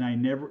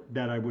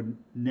that I would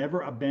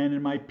never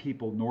abandon my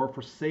people nor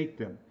forsake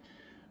them.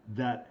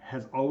 That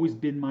has always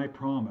been my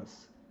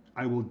promise.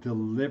 I will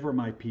deliver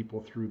my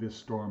people through this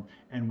storm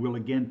and will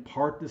again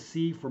part the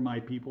sea for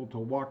my people to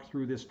walk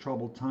through this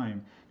troubled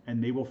time,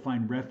 and they will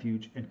find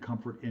refuge and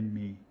comfort in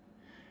me.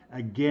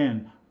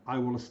 Again, I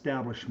will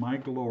establish my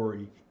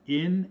glory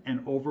in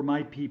and over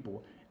my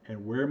people,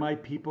 and where my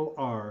people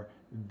are,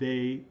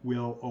 they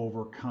will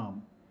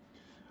overcome.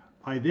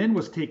 I then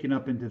was taken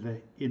up into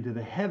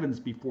the heavens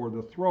before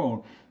the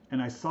throne,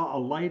 and I saw a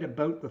light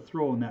about the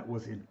throne that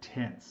was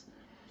intense.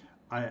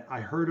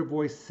 I heard a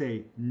voice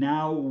say,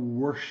 now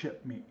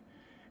worship me,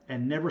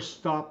 and never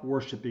stop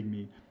worshiping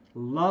me.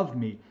 Love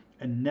me,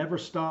 and never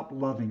stop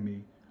loving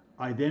me.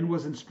 I then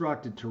was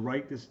instructed to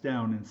write this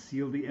down and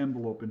seal the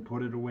envelope and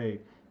put it away,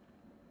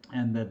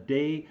 and the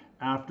day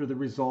after the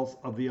results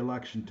of the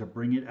election to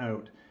bring it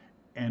out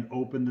and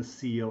open the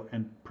seal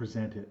and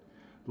present it.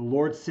 The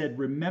Lord said,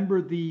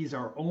 remember, these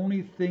are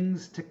only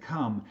things to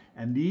come,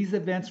 and these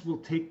events will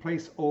take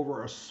place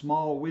over a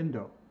small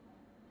window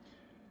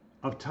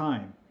of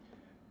time.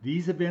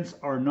 These events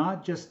are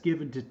not just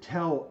given to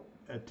tell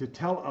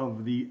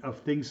of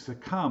things to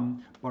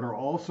come, but are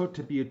also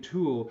to be a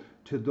tool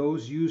to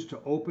those used to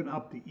open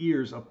up the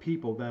ears of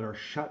people that are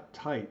shut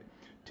tight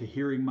to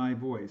hearing my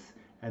voice,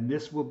 and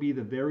this will be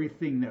the very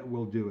thing that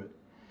will do it.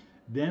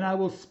 Then I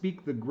will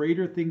speak the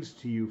greater things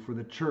to you for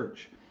the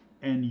church,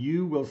 and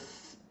you will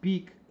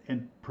speak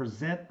and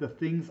present the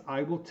things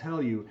I will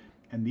tell you,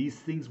 and these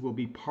things will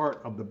be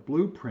part of the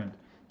blueprint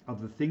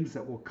of the things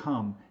that will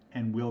come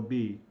and will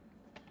be.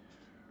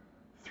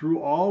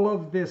 Through all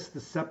of this, the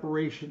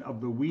separation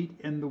of the wheat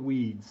and the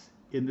weeds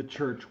in the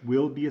church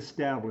will be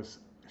established,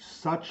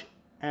 such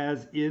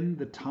as in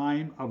the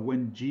time of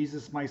when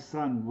Jesus, my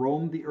son,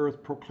 roamed the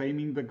earth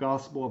proclaiming the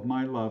gospel of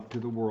my love to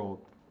the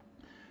world.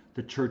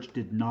 The church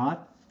did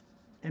not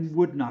and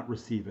would not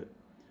receive it,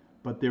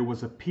 but there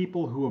was a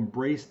people who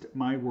embraced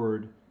my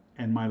word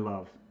and my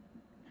love.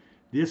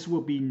 This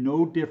will be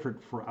no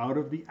different, for out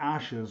of the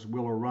ashes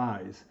will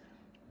arise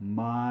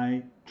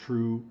my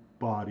true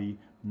body,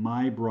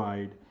 my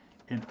bride,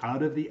 and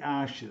out of the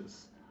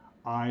ashes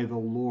I, the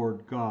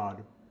Lord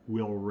God,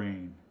 will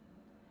reign.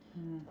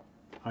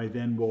 I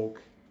then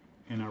woke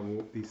and I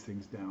wrote these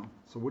things down.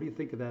 So what do you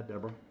think of that,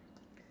 Deborah?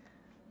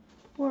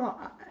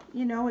 Well,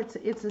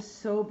 it's a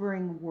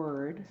sobering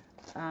word,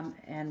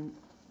 and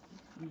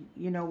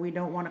we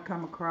don't want to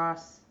come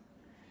across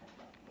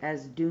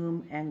as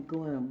doom and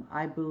gloom.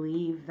 I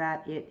believe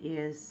that it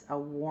is a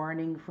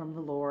warning from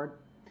the Lord.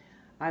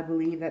 I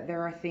believe that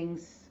there are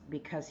things,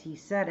 because he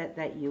said it,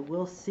 that you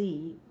will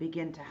see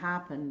begin to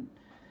happen,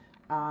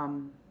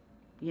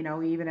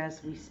 even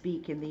as we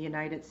speak in the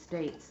United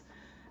States.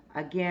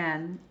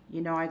 Again,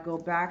 I go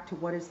back to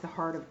what is the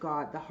heart of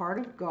God. The heart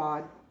of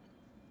God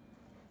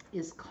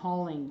is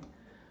calling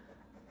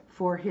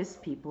for his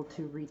people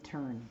to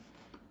return.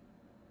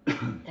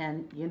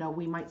 And,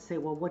 we might say,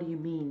 well, what do you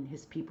mean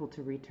his people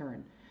to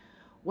return?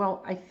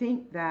 Well, I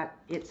think that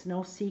it's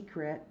no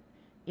secret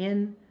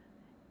in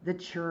the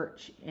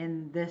church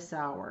in this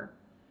hour.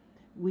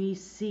 We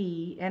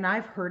see, and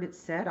I've heard it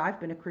said, I've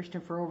been a Christian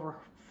for over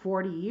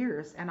 40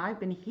 years, and I've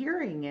been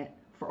hearing it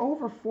for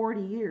over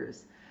 40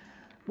 years,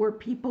 where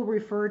people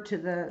refer to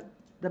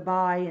the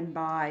by and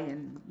by,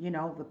 and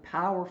the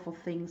powerful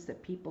things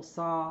that people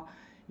saw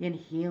in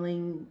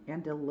healing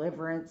and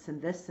deliverance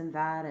and this and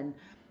that, and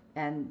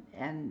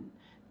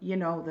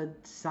the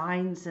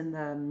signs and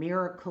the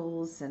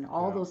miracles and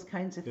all those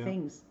kinds of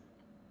things.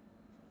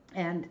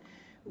 And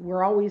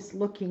we're always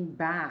looking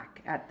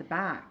back at the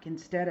back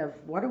instead of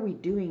what are we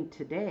doing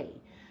today.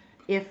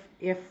 If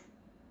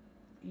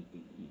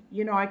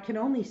I can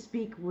only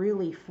speak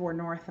really for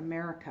North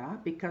America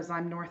because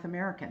I'm North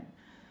American.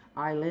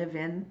 I live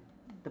in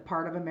the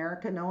part of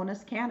America known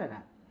as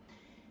Canada,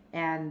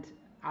 and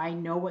I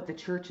know what the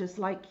church is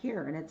like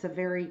here, and it's a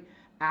very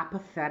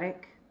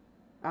apathetic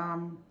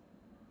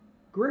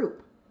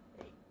group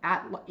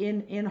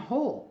in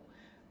whole.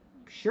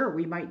 Sure,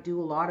 we might do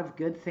a lot of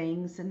good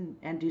things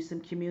and do some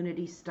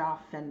community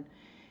stuff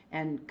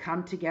and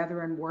come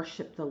together and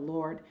worship the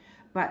Lord,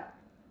 but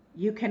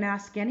you can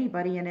ask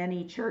anybody in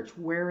any church,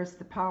 where is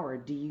the power?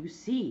 Do you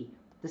see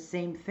the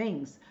same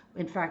things?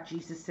 In fact,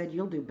 Jesus said,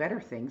 you'll do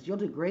better things, you'll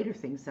do greater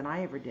things than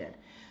I ever did.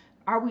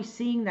 Are we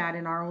seeing that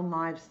in our own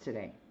lives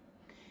today?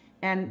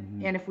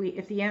 And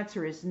if the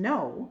answer is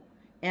no,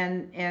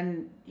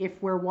 and if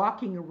we're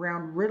walking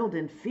around riddled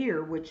in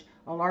fear, which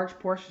a large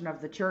portion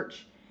of the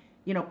church,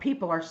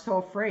 people are so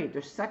afraid.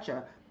 There's such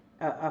a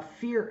a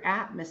fear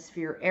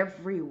atmosphere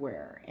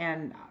everywhere.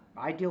 And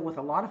I deal with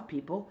a lot of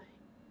people,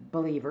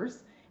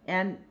 believers,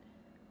 and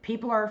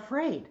people are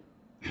afraid.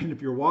 And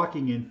if you're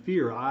walking in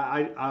fear,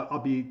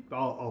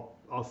 I'll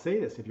say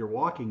this: if you're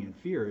walking in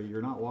fear,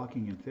 you're not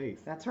walking in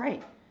faith. That's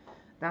right.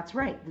 That's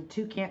right. The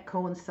two can't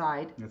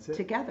coincide That's it.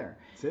 together.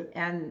 That's it.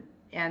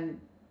 And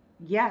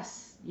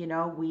yes,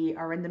 we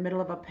are in the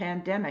middle of a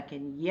pandemic,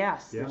 and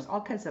yes, there's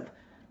all kinds of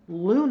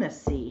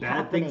lunacy Bad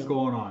happening things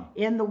going on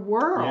in the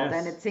world, Yes.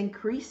 and it's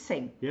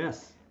increasing.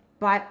 Yes.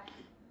 But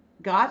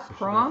God So should our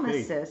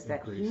promises faith that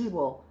increase? He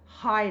will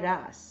hide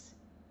us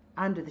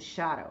under the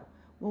shadow.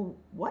 Well,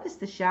 what does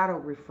the shadow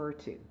refer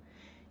to?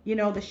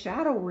 The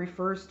shadow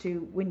refers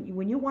to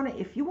when you want to,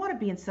 if you want to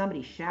be in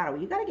somebody's shadow,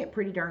 you got to get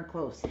pretty darn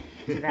close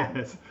to them.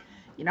 Yes.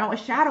 A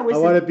shadow I want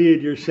to isn't be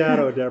in your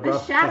shadow, Deborah.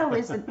 a shadow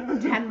isn't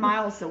 10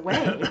 miles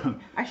away.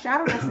 A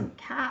shadow doesn't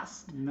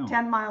cast No.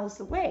 10 miles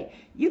away.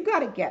 You got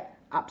to get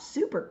up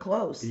super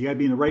close. You got to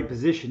be in the right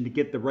position to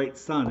get the right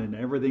sun and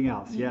everything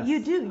else. Yes.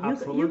 You do. You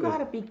Absolutely. got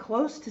to be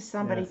close to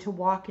somebody Yes. to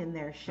walk in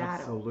their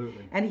shadow.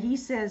 Absolutely. And He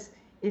says,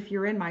 if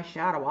you're in my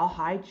shadow, I'll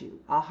hide you.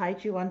 I'll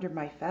hide you under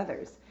my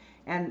feathers.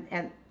 And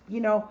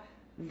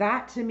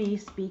that to me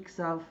speaks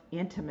of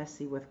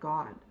intimacy with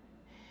God.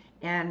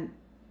 And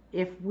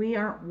if we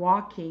aren't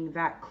walking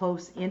that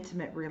close,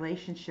 intimate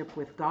relationship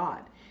with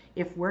God,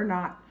 if we're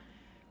not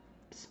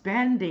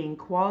spending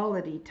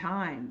quality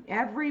time,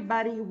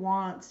 everybody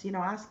wants,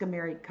 ask a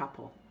married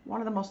couple.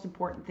 One of the most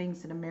important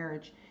things in a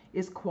marriage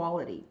is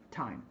quality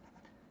time.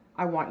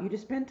 I want you to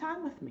spend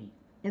time with me.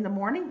 In the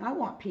morning, I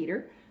want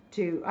Peter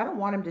I don't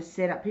want him to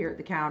sit up here at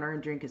the counter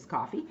and drink his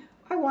coffee.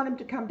 I want him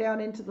to come down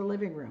into the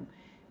living room.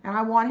 And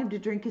I want him to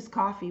drink his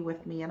coffee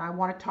with me, and I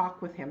want to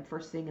talk with him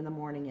first thing in the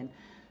morning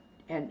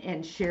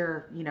and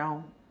share,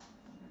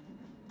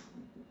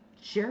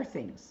 share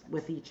things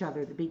with each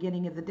other at the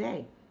beginning of the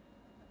day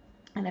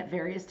and at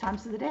various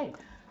times of the day.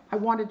 I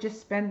want to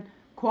just spend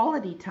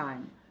quality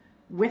time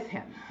with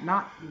him,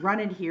 not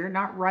running here,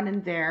 not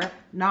running there,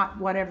 not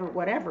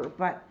whatever,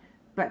 but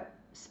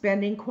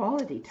spending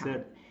quality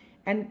time.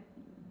 And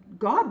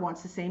God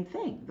wants the same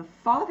thing. The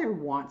Father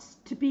wants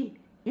to be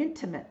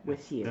intimate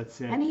with you. That's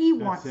it. And He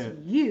That's wants it.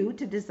 you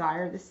to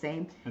desire the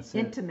same That's it.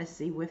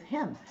 intimacy with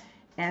Him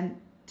and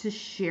to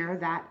share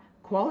that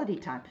quality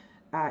time.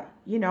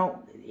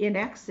 In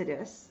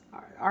Exodus,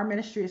 our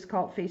ministry is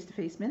called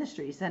Face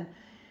Ministries.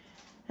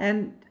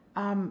 And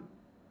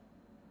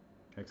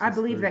I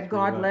believe that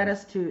God led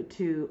us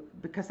to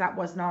because that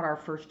was not our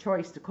first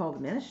choice to call the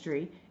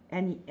ministry,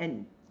 and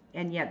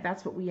yet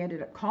that's what we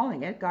ended up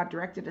calling it. God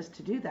directed us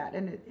to do that,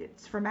 and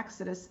it's from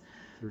Exodus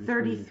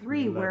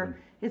 33 where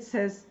it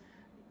says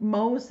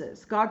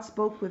God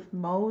spoke with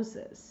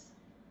Moses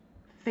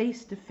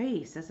face to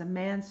face as a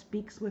man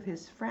speaks with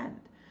his friend.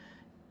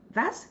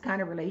 That's the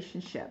kind of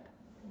relationship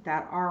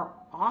that our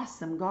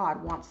awesome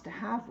God wants to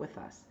have with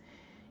us.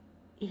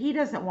 He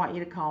doesn't want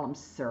you to call him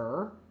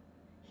sir.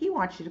 He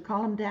wants you to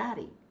call him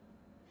daddy.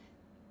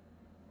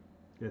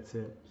 That's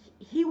it.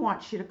 He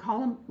wants you to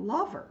call him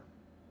lover.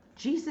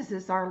 Jesus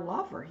is our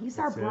lover. He's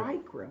our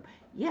bridegroom.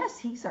 Yes,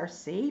 he's our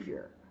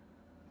savior.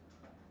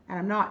 And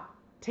I'm not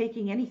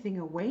taking anything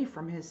away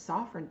from his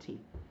sovereignty.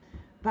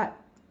 But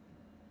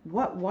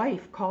what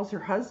wife calls her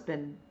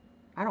husband,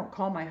 I don't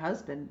call my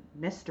husband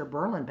Mr.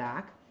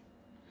 Berlenbach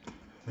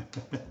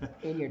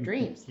in your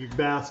dreams. You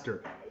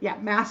master. Yeah,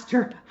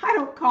 master. I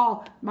don't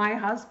call my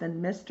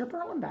husband Mr.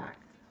 Berlenbach.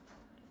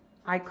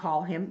 I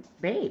call him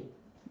babe.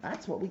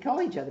 That's what we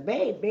call each other.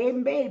 Babe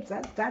and babes.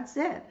 That's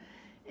it.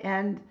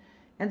 And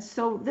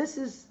so this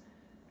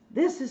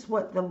is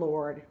what the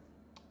Lord,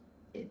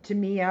 to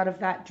me, out of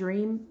that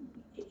dream,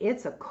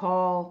 it's a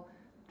call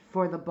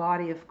for the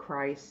body of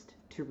Christ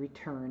to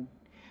return.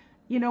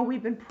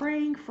 We've been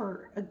praying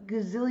for a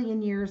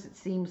gazillion years, it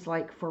seems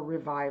like, for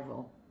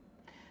revival.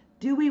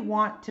 Do we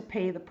want to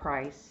pay the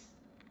price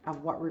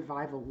of what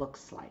revival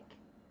looks like?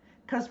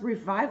 Because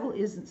revival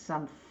isn't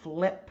some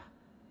flip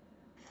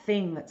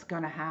thing that's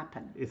going to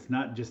happen. It's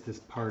not just this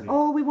party.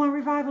 Oh, we want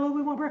revival. Oh,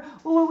 we want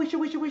I wish.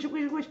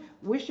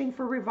 Wishing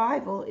for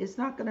revival is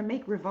not going to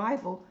make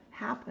revival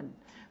happen.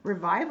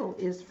 Revival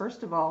is,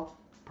 first of all,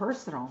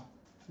 personal.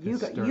 You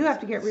have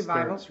to get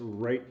revival. Starts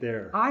right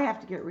there. I have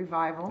to get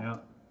revival. Yeah.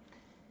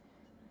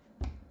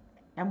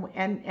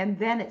 And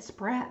then it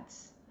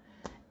spreads.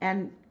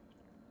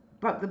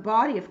 But the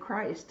body of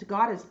Christ,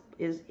 God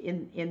is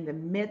in the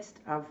midst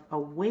of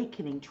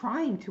awakening,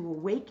 trying to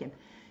awaken.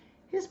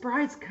 His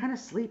bride's kind of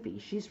sleepy.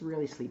 She's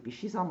really sleepy.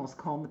 She's almost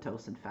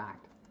comatose, in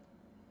fact.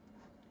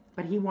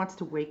 But he wants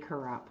to wake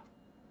her up.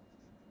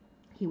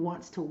 He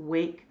wants to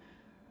wake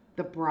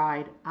the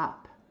bride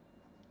up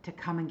to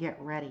come and get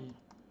ready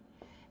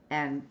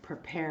and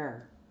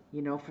prepare,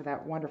 for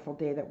that wonderful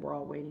day that we're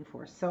all waiting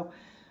for. So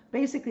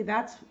basically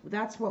that's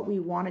what we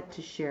wanted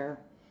to share.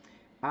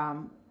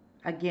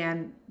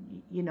 Again,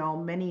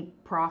 many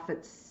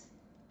prophets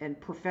and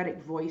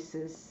prophetic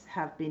voices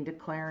have been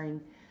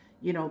declaring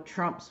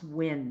Trump's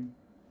win,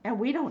 and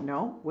we don't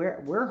know.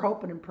 We're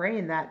hoping and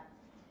praying that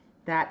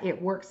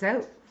it works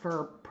out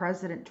for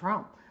President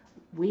Trump.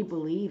 we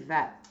believe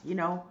that,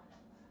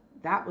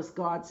 that was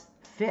God's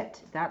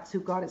fit. That's who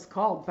God has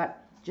called.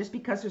 But just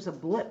because there's a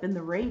blip in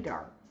the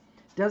radar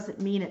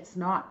doesn't mean it's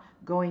not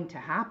going to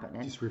happen.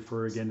 And just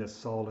refer again to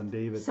Saul and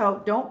David.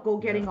 so don't go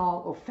getting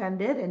all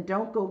offended, and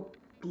don't go,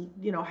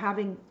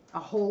 having a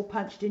hole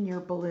punched in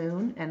your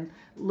balloon and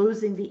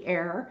losing the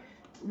air.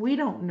 We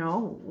don't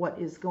know what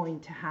is going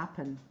to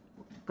happen.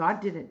 God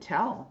didn't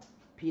tell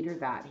Peter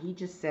that. He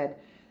just said,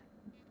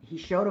 he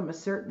showed him a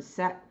certain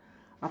set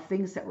of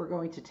things that were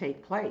going to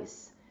take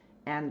place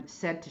and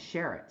said to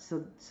share it.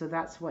 So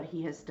that's what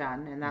he has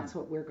done, and that's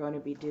what we're going to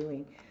be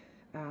doing,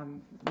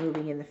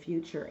 moving in the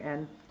future.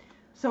 And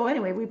so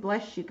anyway, we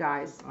bless you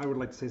guys. I would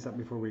like to say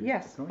something before we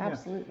Yes, go.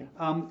 absolutely.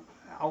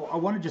 I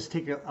want to just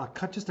take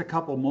just a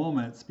couple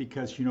moments,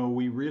 because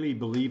we really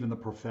believe in the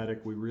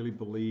prophetic. We really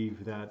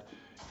believe that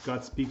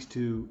God speaks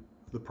to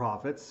the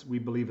prophets. We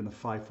believe in the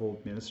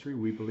fivefold ministry.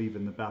 We believe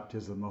in the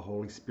baptism of the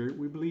Holy Spirit.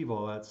 We believe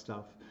all that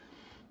stuff.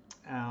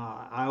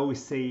 I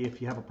always say,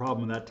 if you have a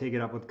problem with that, take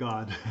it up with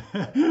God.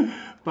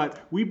 But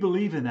we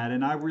believe in that,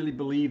 and I really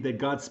believe that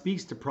God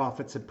speaks to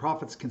prophets, and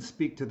prophets can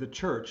speak to the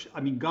church.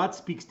 I mean, God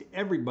speaks to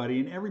everybody,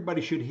 and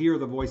everybody should hear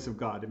the voice of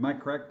God. Am I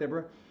correct,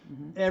 Deborah?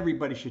 Mm-hmm.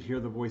 Everybody should hear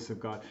the voice of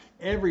God.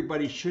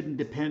 Anybody should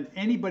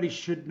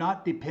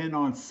not depend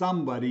on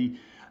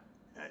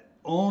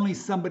only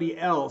somebody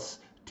else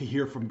to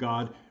hear from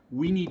God.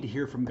 We need to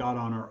hear from God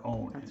on our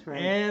own. That's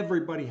right.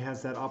 Everybody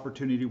has that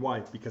opportunity. Why?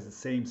 Because the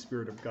same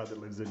Spirit of God that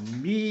lives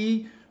in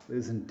me,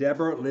 lives in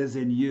Deborah, lives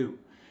in you.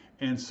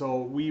 And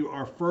so we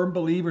are firm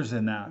believers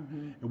in that.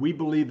 Mm-hmm. And we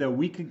believe that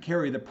we can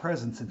carry the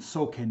presence, and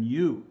so can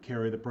you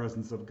carry the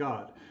presence of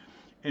God.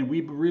 And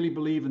we really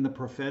believe in the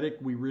prophetic.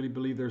 We really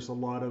believe there's a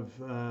lot of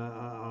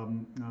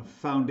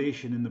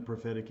foundation in the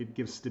prophetic. It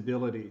gives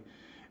stability.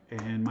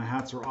 And my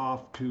hats are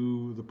off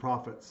to the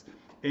prophets.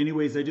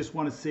 Anyways, I just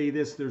want to say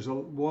this. There's a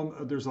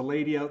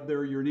lady out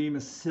there. Your name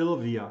is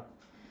Sylvia,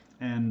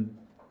 and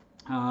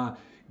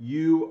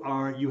you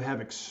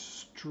have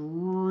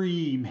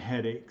extreme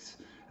headaches.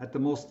 At the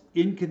most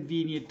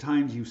inconvenient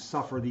times, you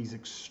suffer these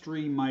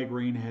extreme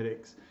migraine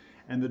headaches,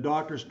 and the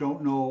doctors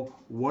don't know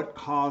what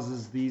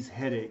causes these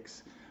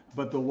headaches.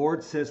 But the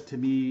Lord says to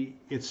me,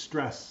 it's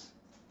stress.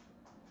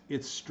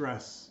 It's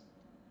stress.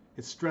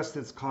 It's stress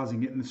that's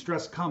causing it, and the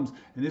stress comes,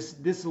 and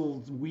this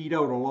will weed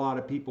out a lot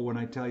of people when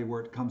I tell you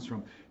where it comes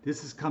from.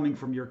 This is coming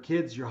from your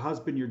kids, your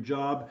husband, your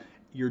job,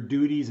 your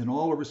duties, and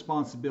all the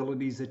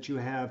responsibilities that you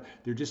have.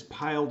 They're just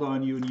piled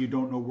on you, and you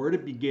don't know where to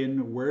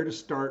begin, where to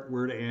start,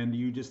 where to end.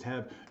 You just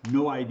have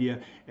no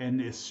idea,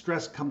 and as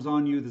stress comes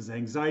on you, this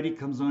anxiety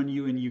comes on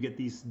you, and you get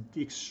these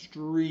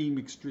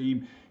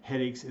extreme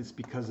headaches. It's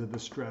because of the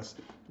stress.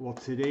 Well,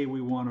 today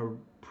we want to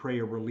pray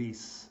a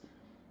release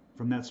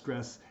from that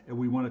stress, and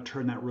we want to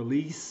turn that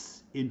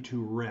release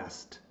into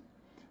rest.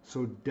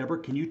 So Deborah,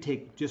 can you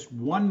take just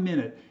 1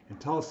 minute and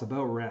tell us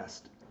about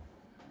rest?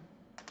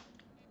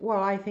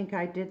 Well, I think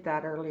I did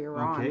that earlier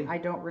Okay. on. I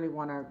don't really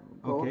want to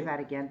go over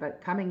that again,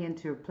 but coming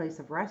into a place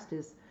of rest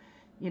is,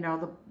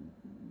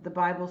 the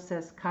Bible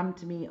says, come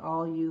to me,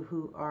 all you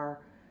who are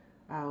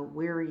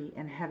weary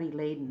and heavy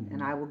laden,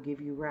 and I will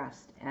give you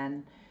rest.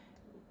 And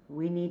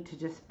we need to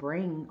just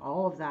bring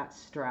all of that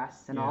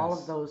stress and all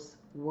of those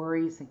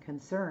worries and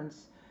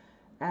concerns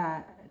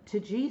to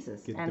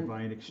Jesus, Get and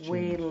divine exchange.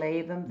 we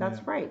lay them.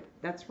 That's right.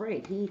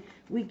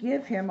 We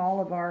give him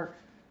all of our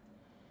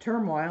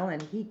turmoil,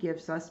 and he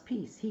gives us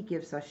peace. He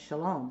gives us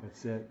shalom.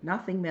 That's it.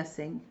 Nothing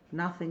missing,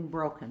 nothing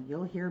broken.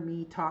 You'll hear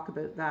me talk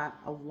about that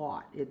a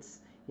lot.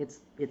 It's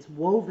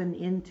woven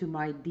into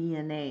my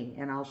DNA,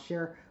 and I'll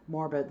share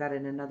more about that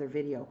in another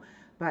video.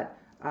 But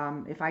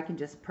if I can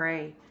just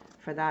pray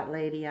for that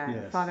lady.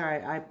 Yes. Father,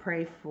 I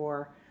pray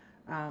for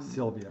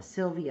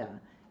Sylvia.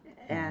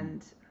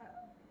 And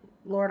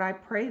Lord, I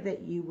pray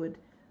that you would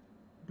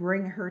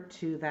bring her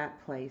to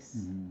that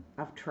place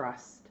of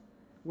trust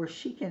where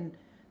she can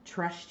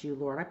trust you,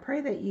 Lord. I pray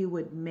that you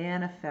would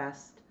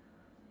manifest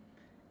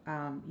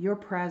your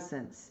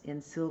presence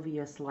in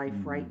Sylvia's life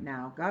right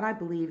now. God, I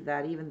believe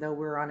that even though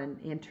we're on an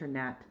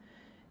internet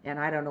and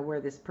I don't know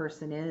where this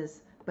person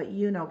is, but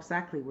you know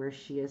exactly where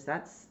she is.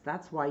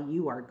 That's why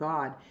you are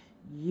God.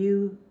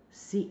 You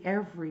see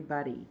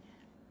everybody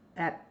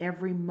at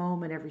every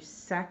moment, every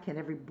second,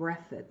 every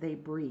breath that they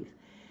breathe.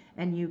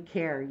 And you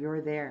care.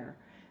 You're there.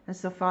 And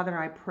so, Father,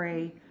 I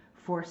pray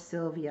for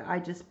Sylvia. I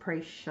just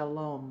pray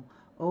shalom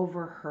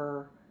over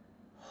her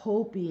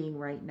whole being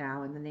right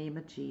now in the name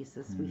of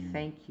Jesus. We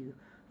thank you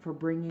for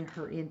bringing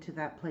her into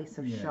that place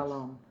of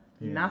shalom.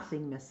 Yes.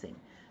 Nothing missing,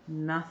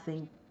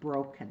 nothing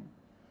broken.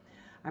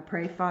 I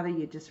pray, Father,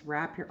 you just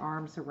wrap your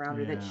arms around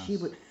her, that she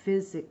would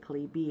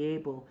physically be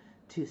able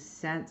to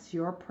sense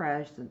your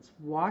presence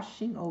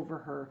washing over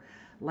her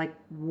like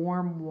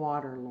warm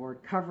water,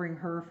 Lord, covering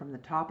her from the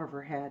top of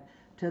her head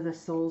to the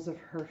soles of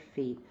her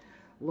feet.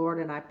 Lord,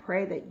 and I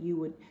pray that you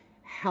would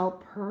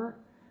help her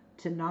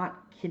to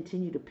not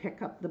continue to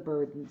pick up the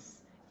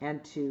burdens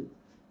and to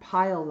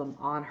pile them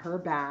on her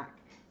back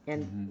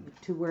and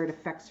to where it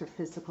affects her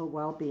physical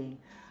well-being.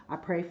 I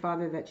pray,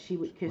 Father, that she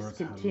would just Learns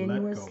how to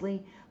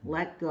continuously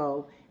let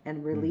go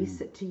and release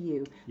it to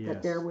you,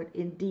 that there Yes. would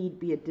indeed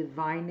be a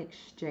divine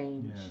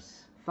exchange.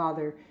 Yes.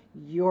 Father,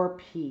 your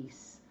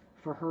peace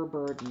for her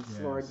burdens,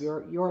 Lord,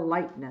 Yes. your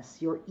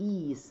lightness, your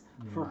ease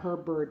for Yeah. her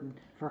burden,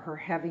 for her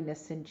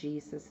heaviness in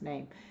Jesus'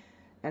 name.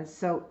 And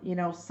so,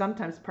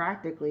 sometimes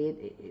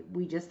practically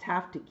we just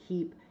have to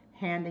keep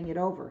handing it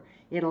over.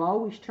 It'll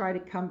always try to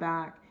come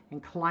back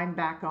and climb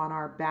back on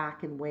our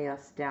back and weigh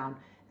us down.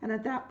 And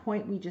at that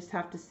point, we just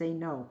have to say,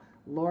 no,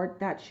 Lord,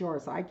 that's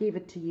yours. I gave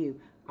it to you.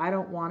 I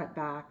don't want it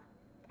back.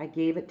 I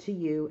gave it to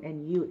you,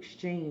 and you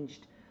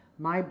exchanged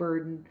my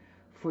burden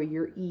for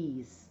your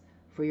ease,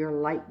 for your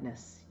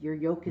lightness. Your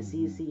yoke is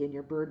easy and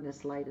your burden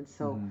is light. And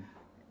so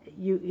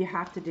you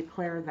have to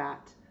declare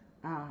that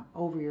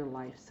over your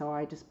life. So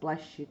I just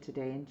bless you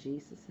today in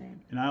Jesus'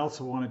 name. And I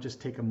also want to just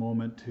take a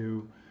moment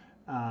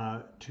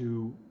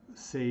to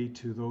say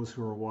to those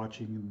who are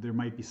watching, there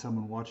might be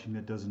someone watching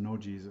that doesn't know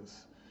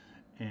Jesus,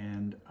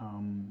 and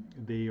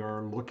they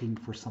are looking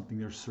for something.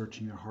 They're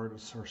searching. Their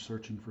hearts are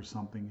searching for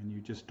something, and you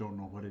just don't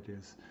know what it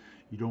is.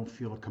 You don't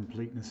feel a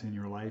completeness in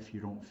your life.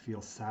 You don't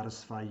feel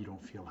satisfied. You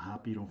don't feel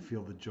happy. You don't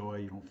feel the joy.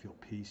 You don't feel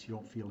peace. You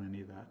don't feel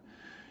any of that.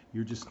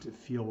 You just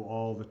feel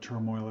all the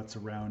turmoil that's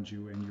around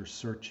you, and you're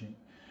searching.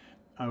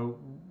 I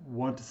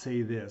want to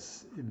say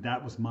this.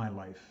 That was my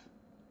life.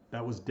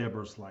 That was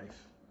Deborah's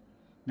life.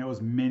 That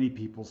was many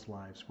people's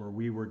lives where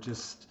we were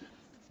just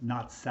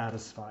not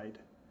satisfied.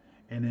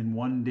 And then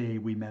one day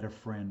we met a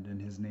friend,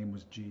 and his name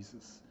was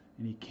Jesus.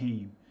 And he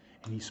came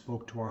and he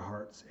spoke to our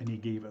hearts and he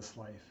gave us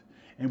life.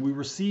 And we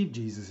received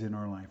Jesus in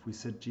our life. We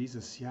said,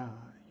 Jesus, yeah,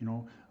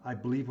 I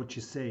believe what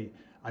you say.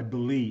 I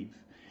believe.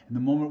 And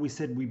the moment we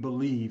said we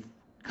believe,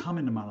 come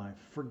into my life.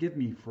 Forgive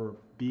me for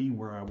being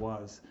where I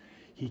was.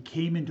 He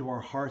came into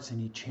our hearts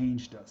and he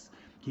changed us.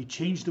 He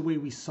changed the way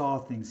we saw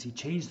things. He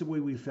changed the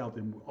way we felt.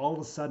 And all of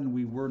a sudden,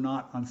 we were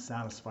not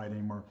unsatisfied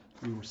anymore.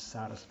 We were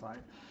satisfied.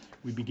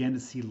 We began to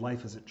see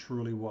life as it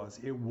truly was.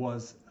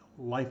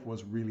 Life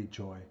was really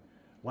joy.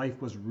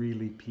 Life was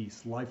really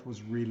peace. Life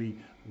was really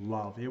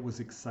love. It was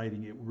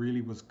exciting. It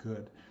really was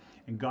good.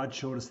 And God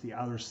showed us the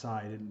other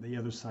side, and the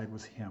other side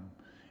was him.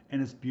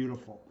 And it's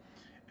beautiful.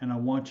 And I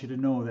want you to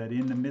know that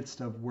in the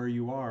midst of where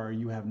you are,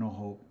 you have no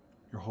hope.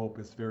 Your hope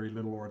is very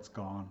little or it's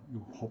gone.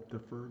 You hope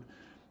deferred.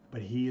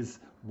 But he is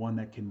one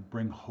that can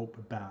bring hope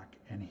back,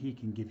 and he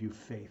can give you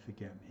faith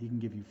again. He can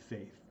give you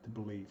faith to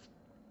believe.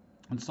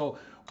 And so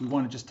we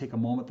want to just take a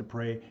moment to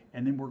pray,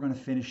 and then we're going to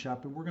finish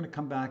up, and we're going to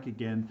come back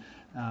again.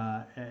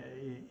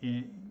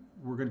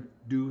 We're going to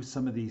do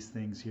some of these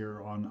things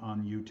here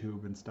on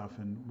YouTube and stuff,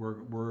 and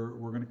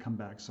we're going to come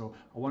back. So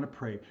I want to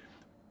pray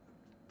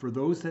for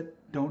those that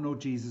don't know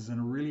Jesus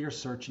and really are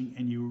searching,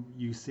 and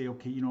you say,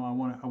 okay, I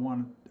want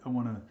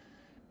to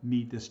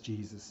meet this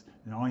Jesus.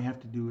 And all you have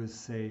to do is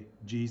say,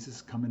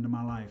 Jesus, come into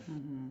my life.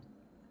 Mm-hmm.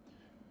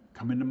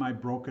 Come into my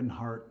broken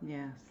heart.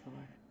 Yes,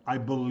 Lord. I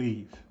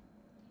believe.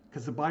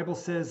 Because the Bible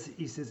says,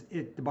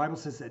 the Bible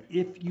says that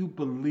if you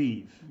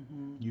believe,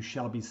 you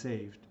shall be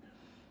saved.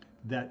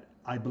 That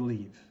I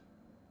believe.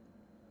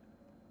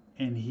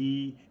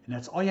 And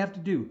that's all you have to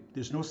do.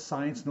 There's no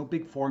science, no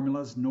big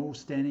formulas, no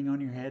standing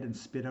on your head and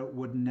spit out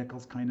wooden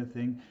nickels kind of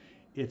thing.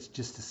 It's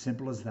just as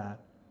simple as that.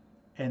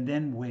 And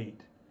then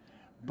wait.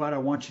 But I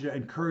want you to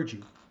encourage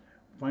you.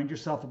 Find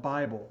yourself a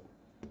Bible.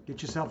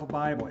 Get yourself a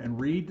Bible and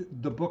read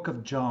the book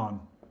of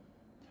John.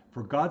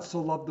 For God so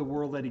loved the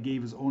world that he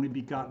gave his only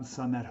begotten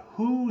Son, that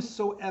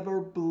whosoever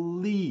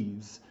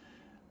believes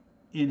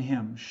in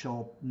him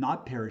shall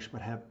not perish,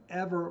 but have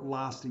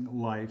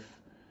everlasting life.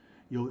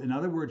 In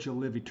other words, you'll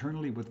live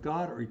eternally with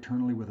God or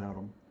eternally without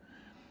him.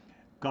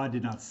 God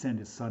did not send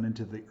his Son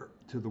into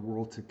the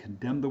world to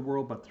condemn the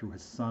world, but through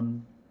his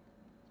Son,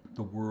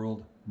 the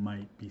world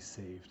might be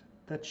saved.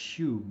 That's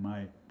you,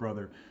 my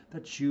brother.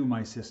 That's you,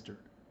 my sister.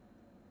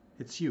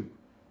 It's you.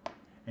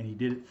 And he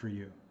did it for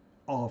you.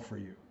 All for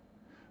you.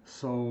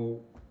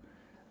 So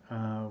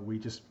we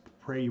just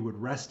pray you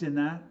would rest in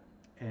that.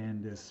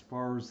 And as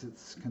far as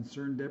it's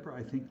concerned, Deborah,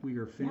 I think we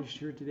are finished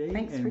here today.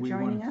 Thanks and for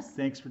joining us.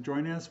 Thanks for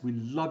joining us. We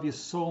love you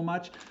so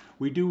much.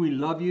 We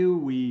love you.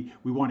 We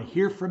want to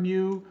hear from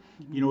you.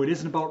 It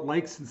isn't about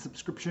likes and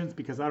subscriptions,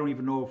 because I don't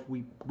even know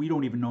if we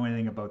don't even know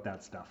anything about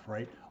that stuff,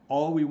 right?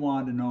 All we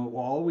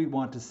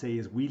want to say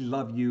is we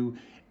love you,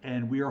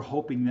 and we are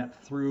hoping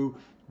that through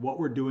what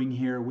we're doing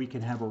here, we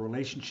can have a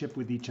relationship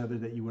with each other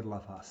that you would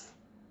love us.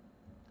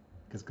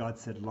 Because God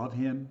said, love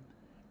him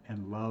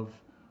and love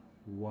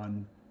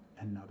one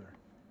another.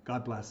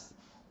 God bless.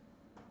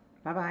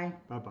 Bye-bye.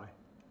 Bye-bye.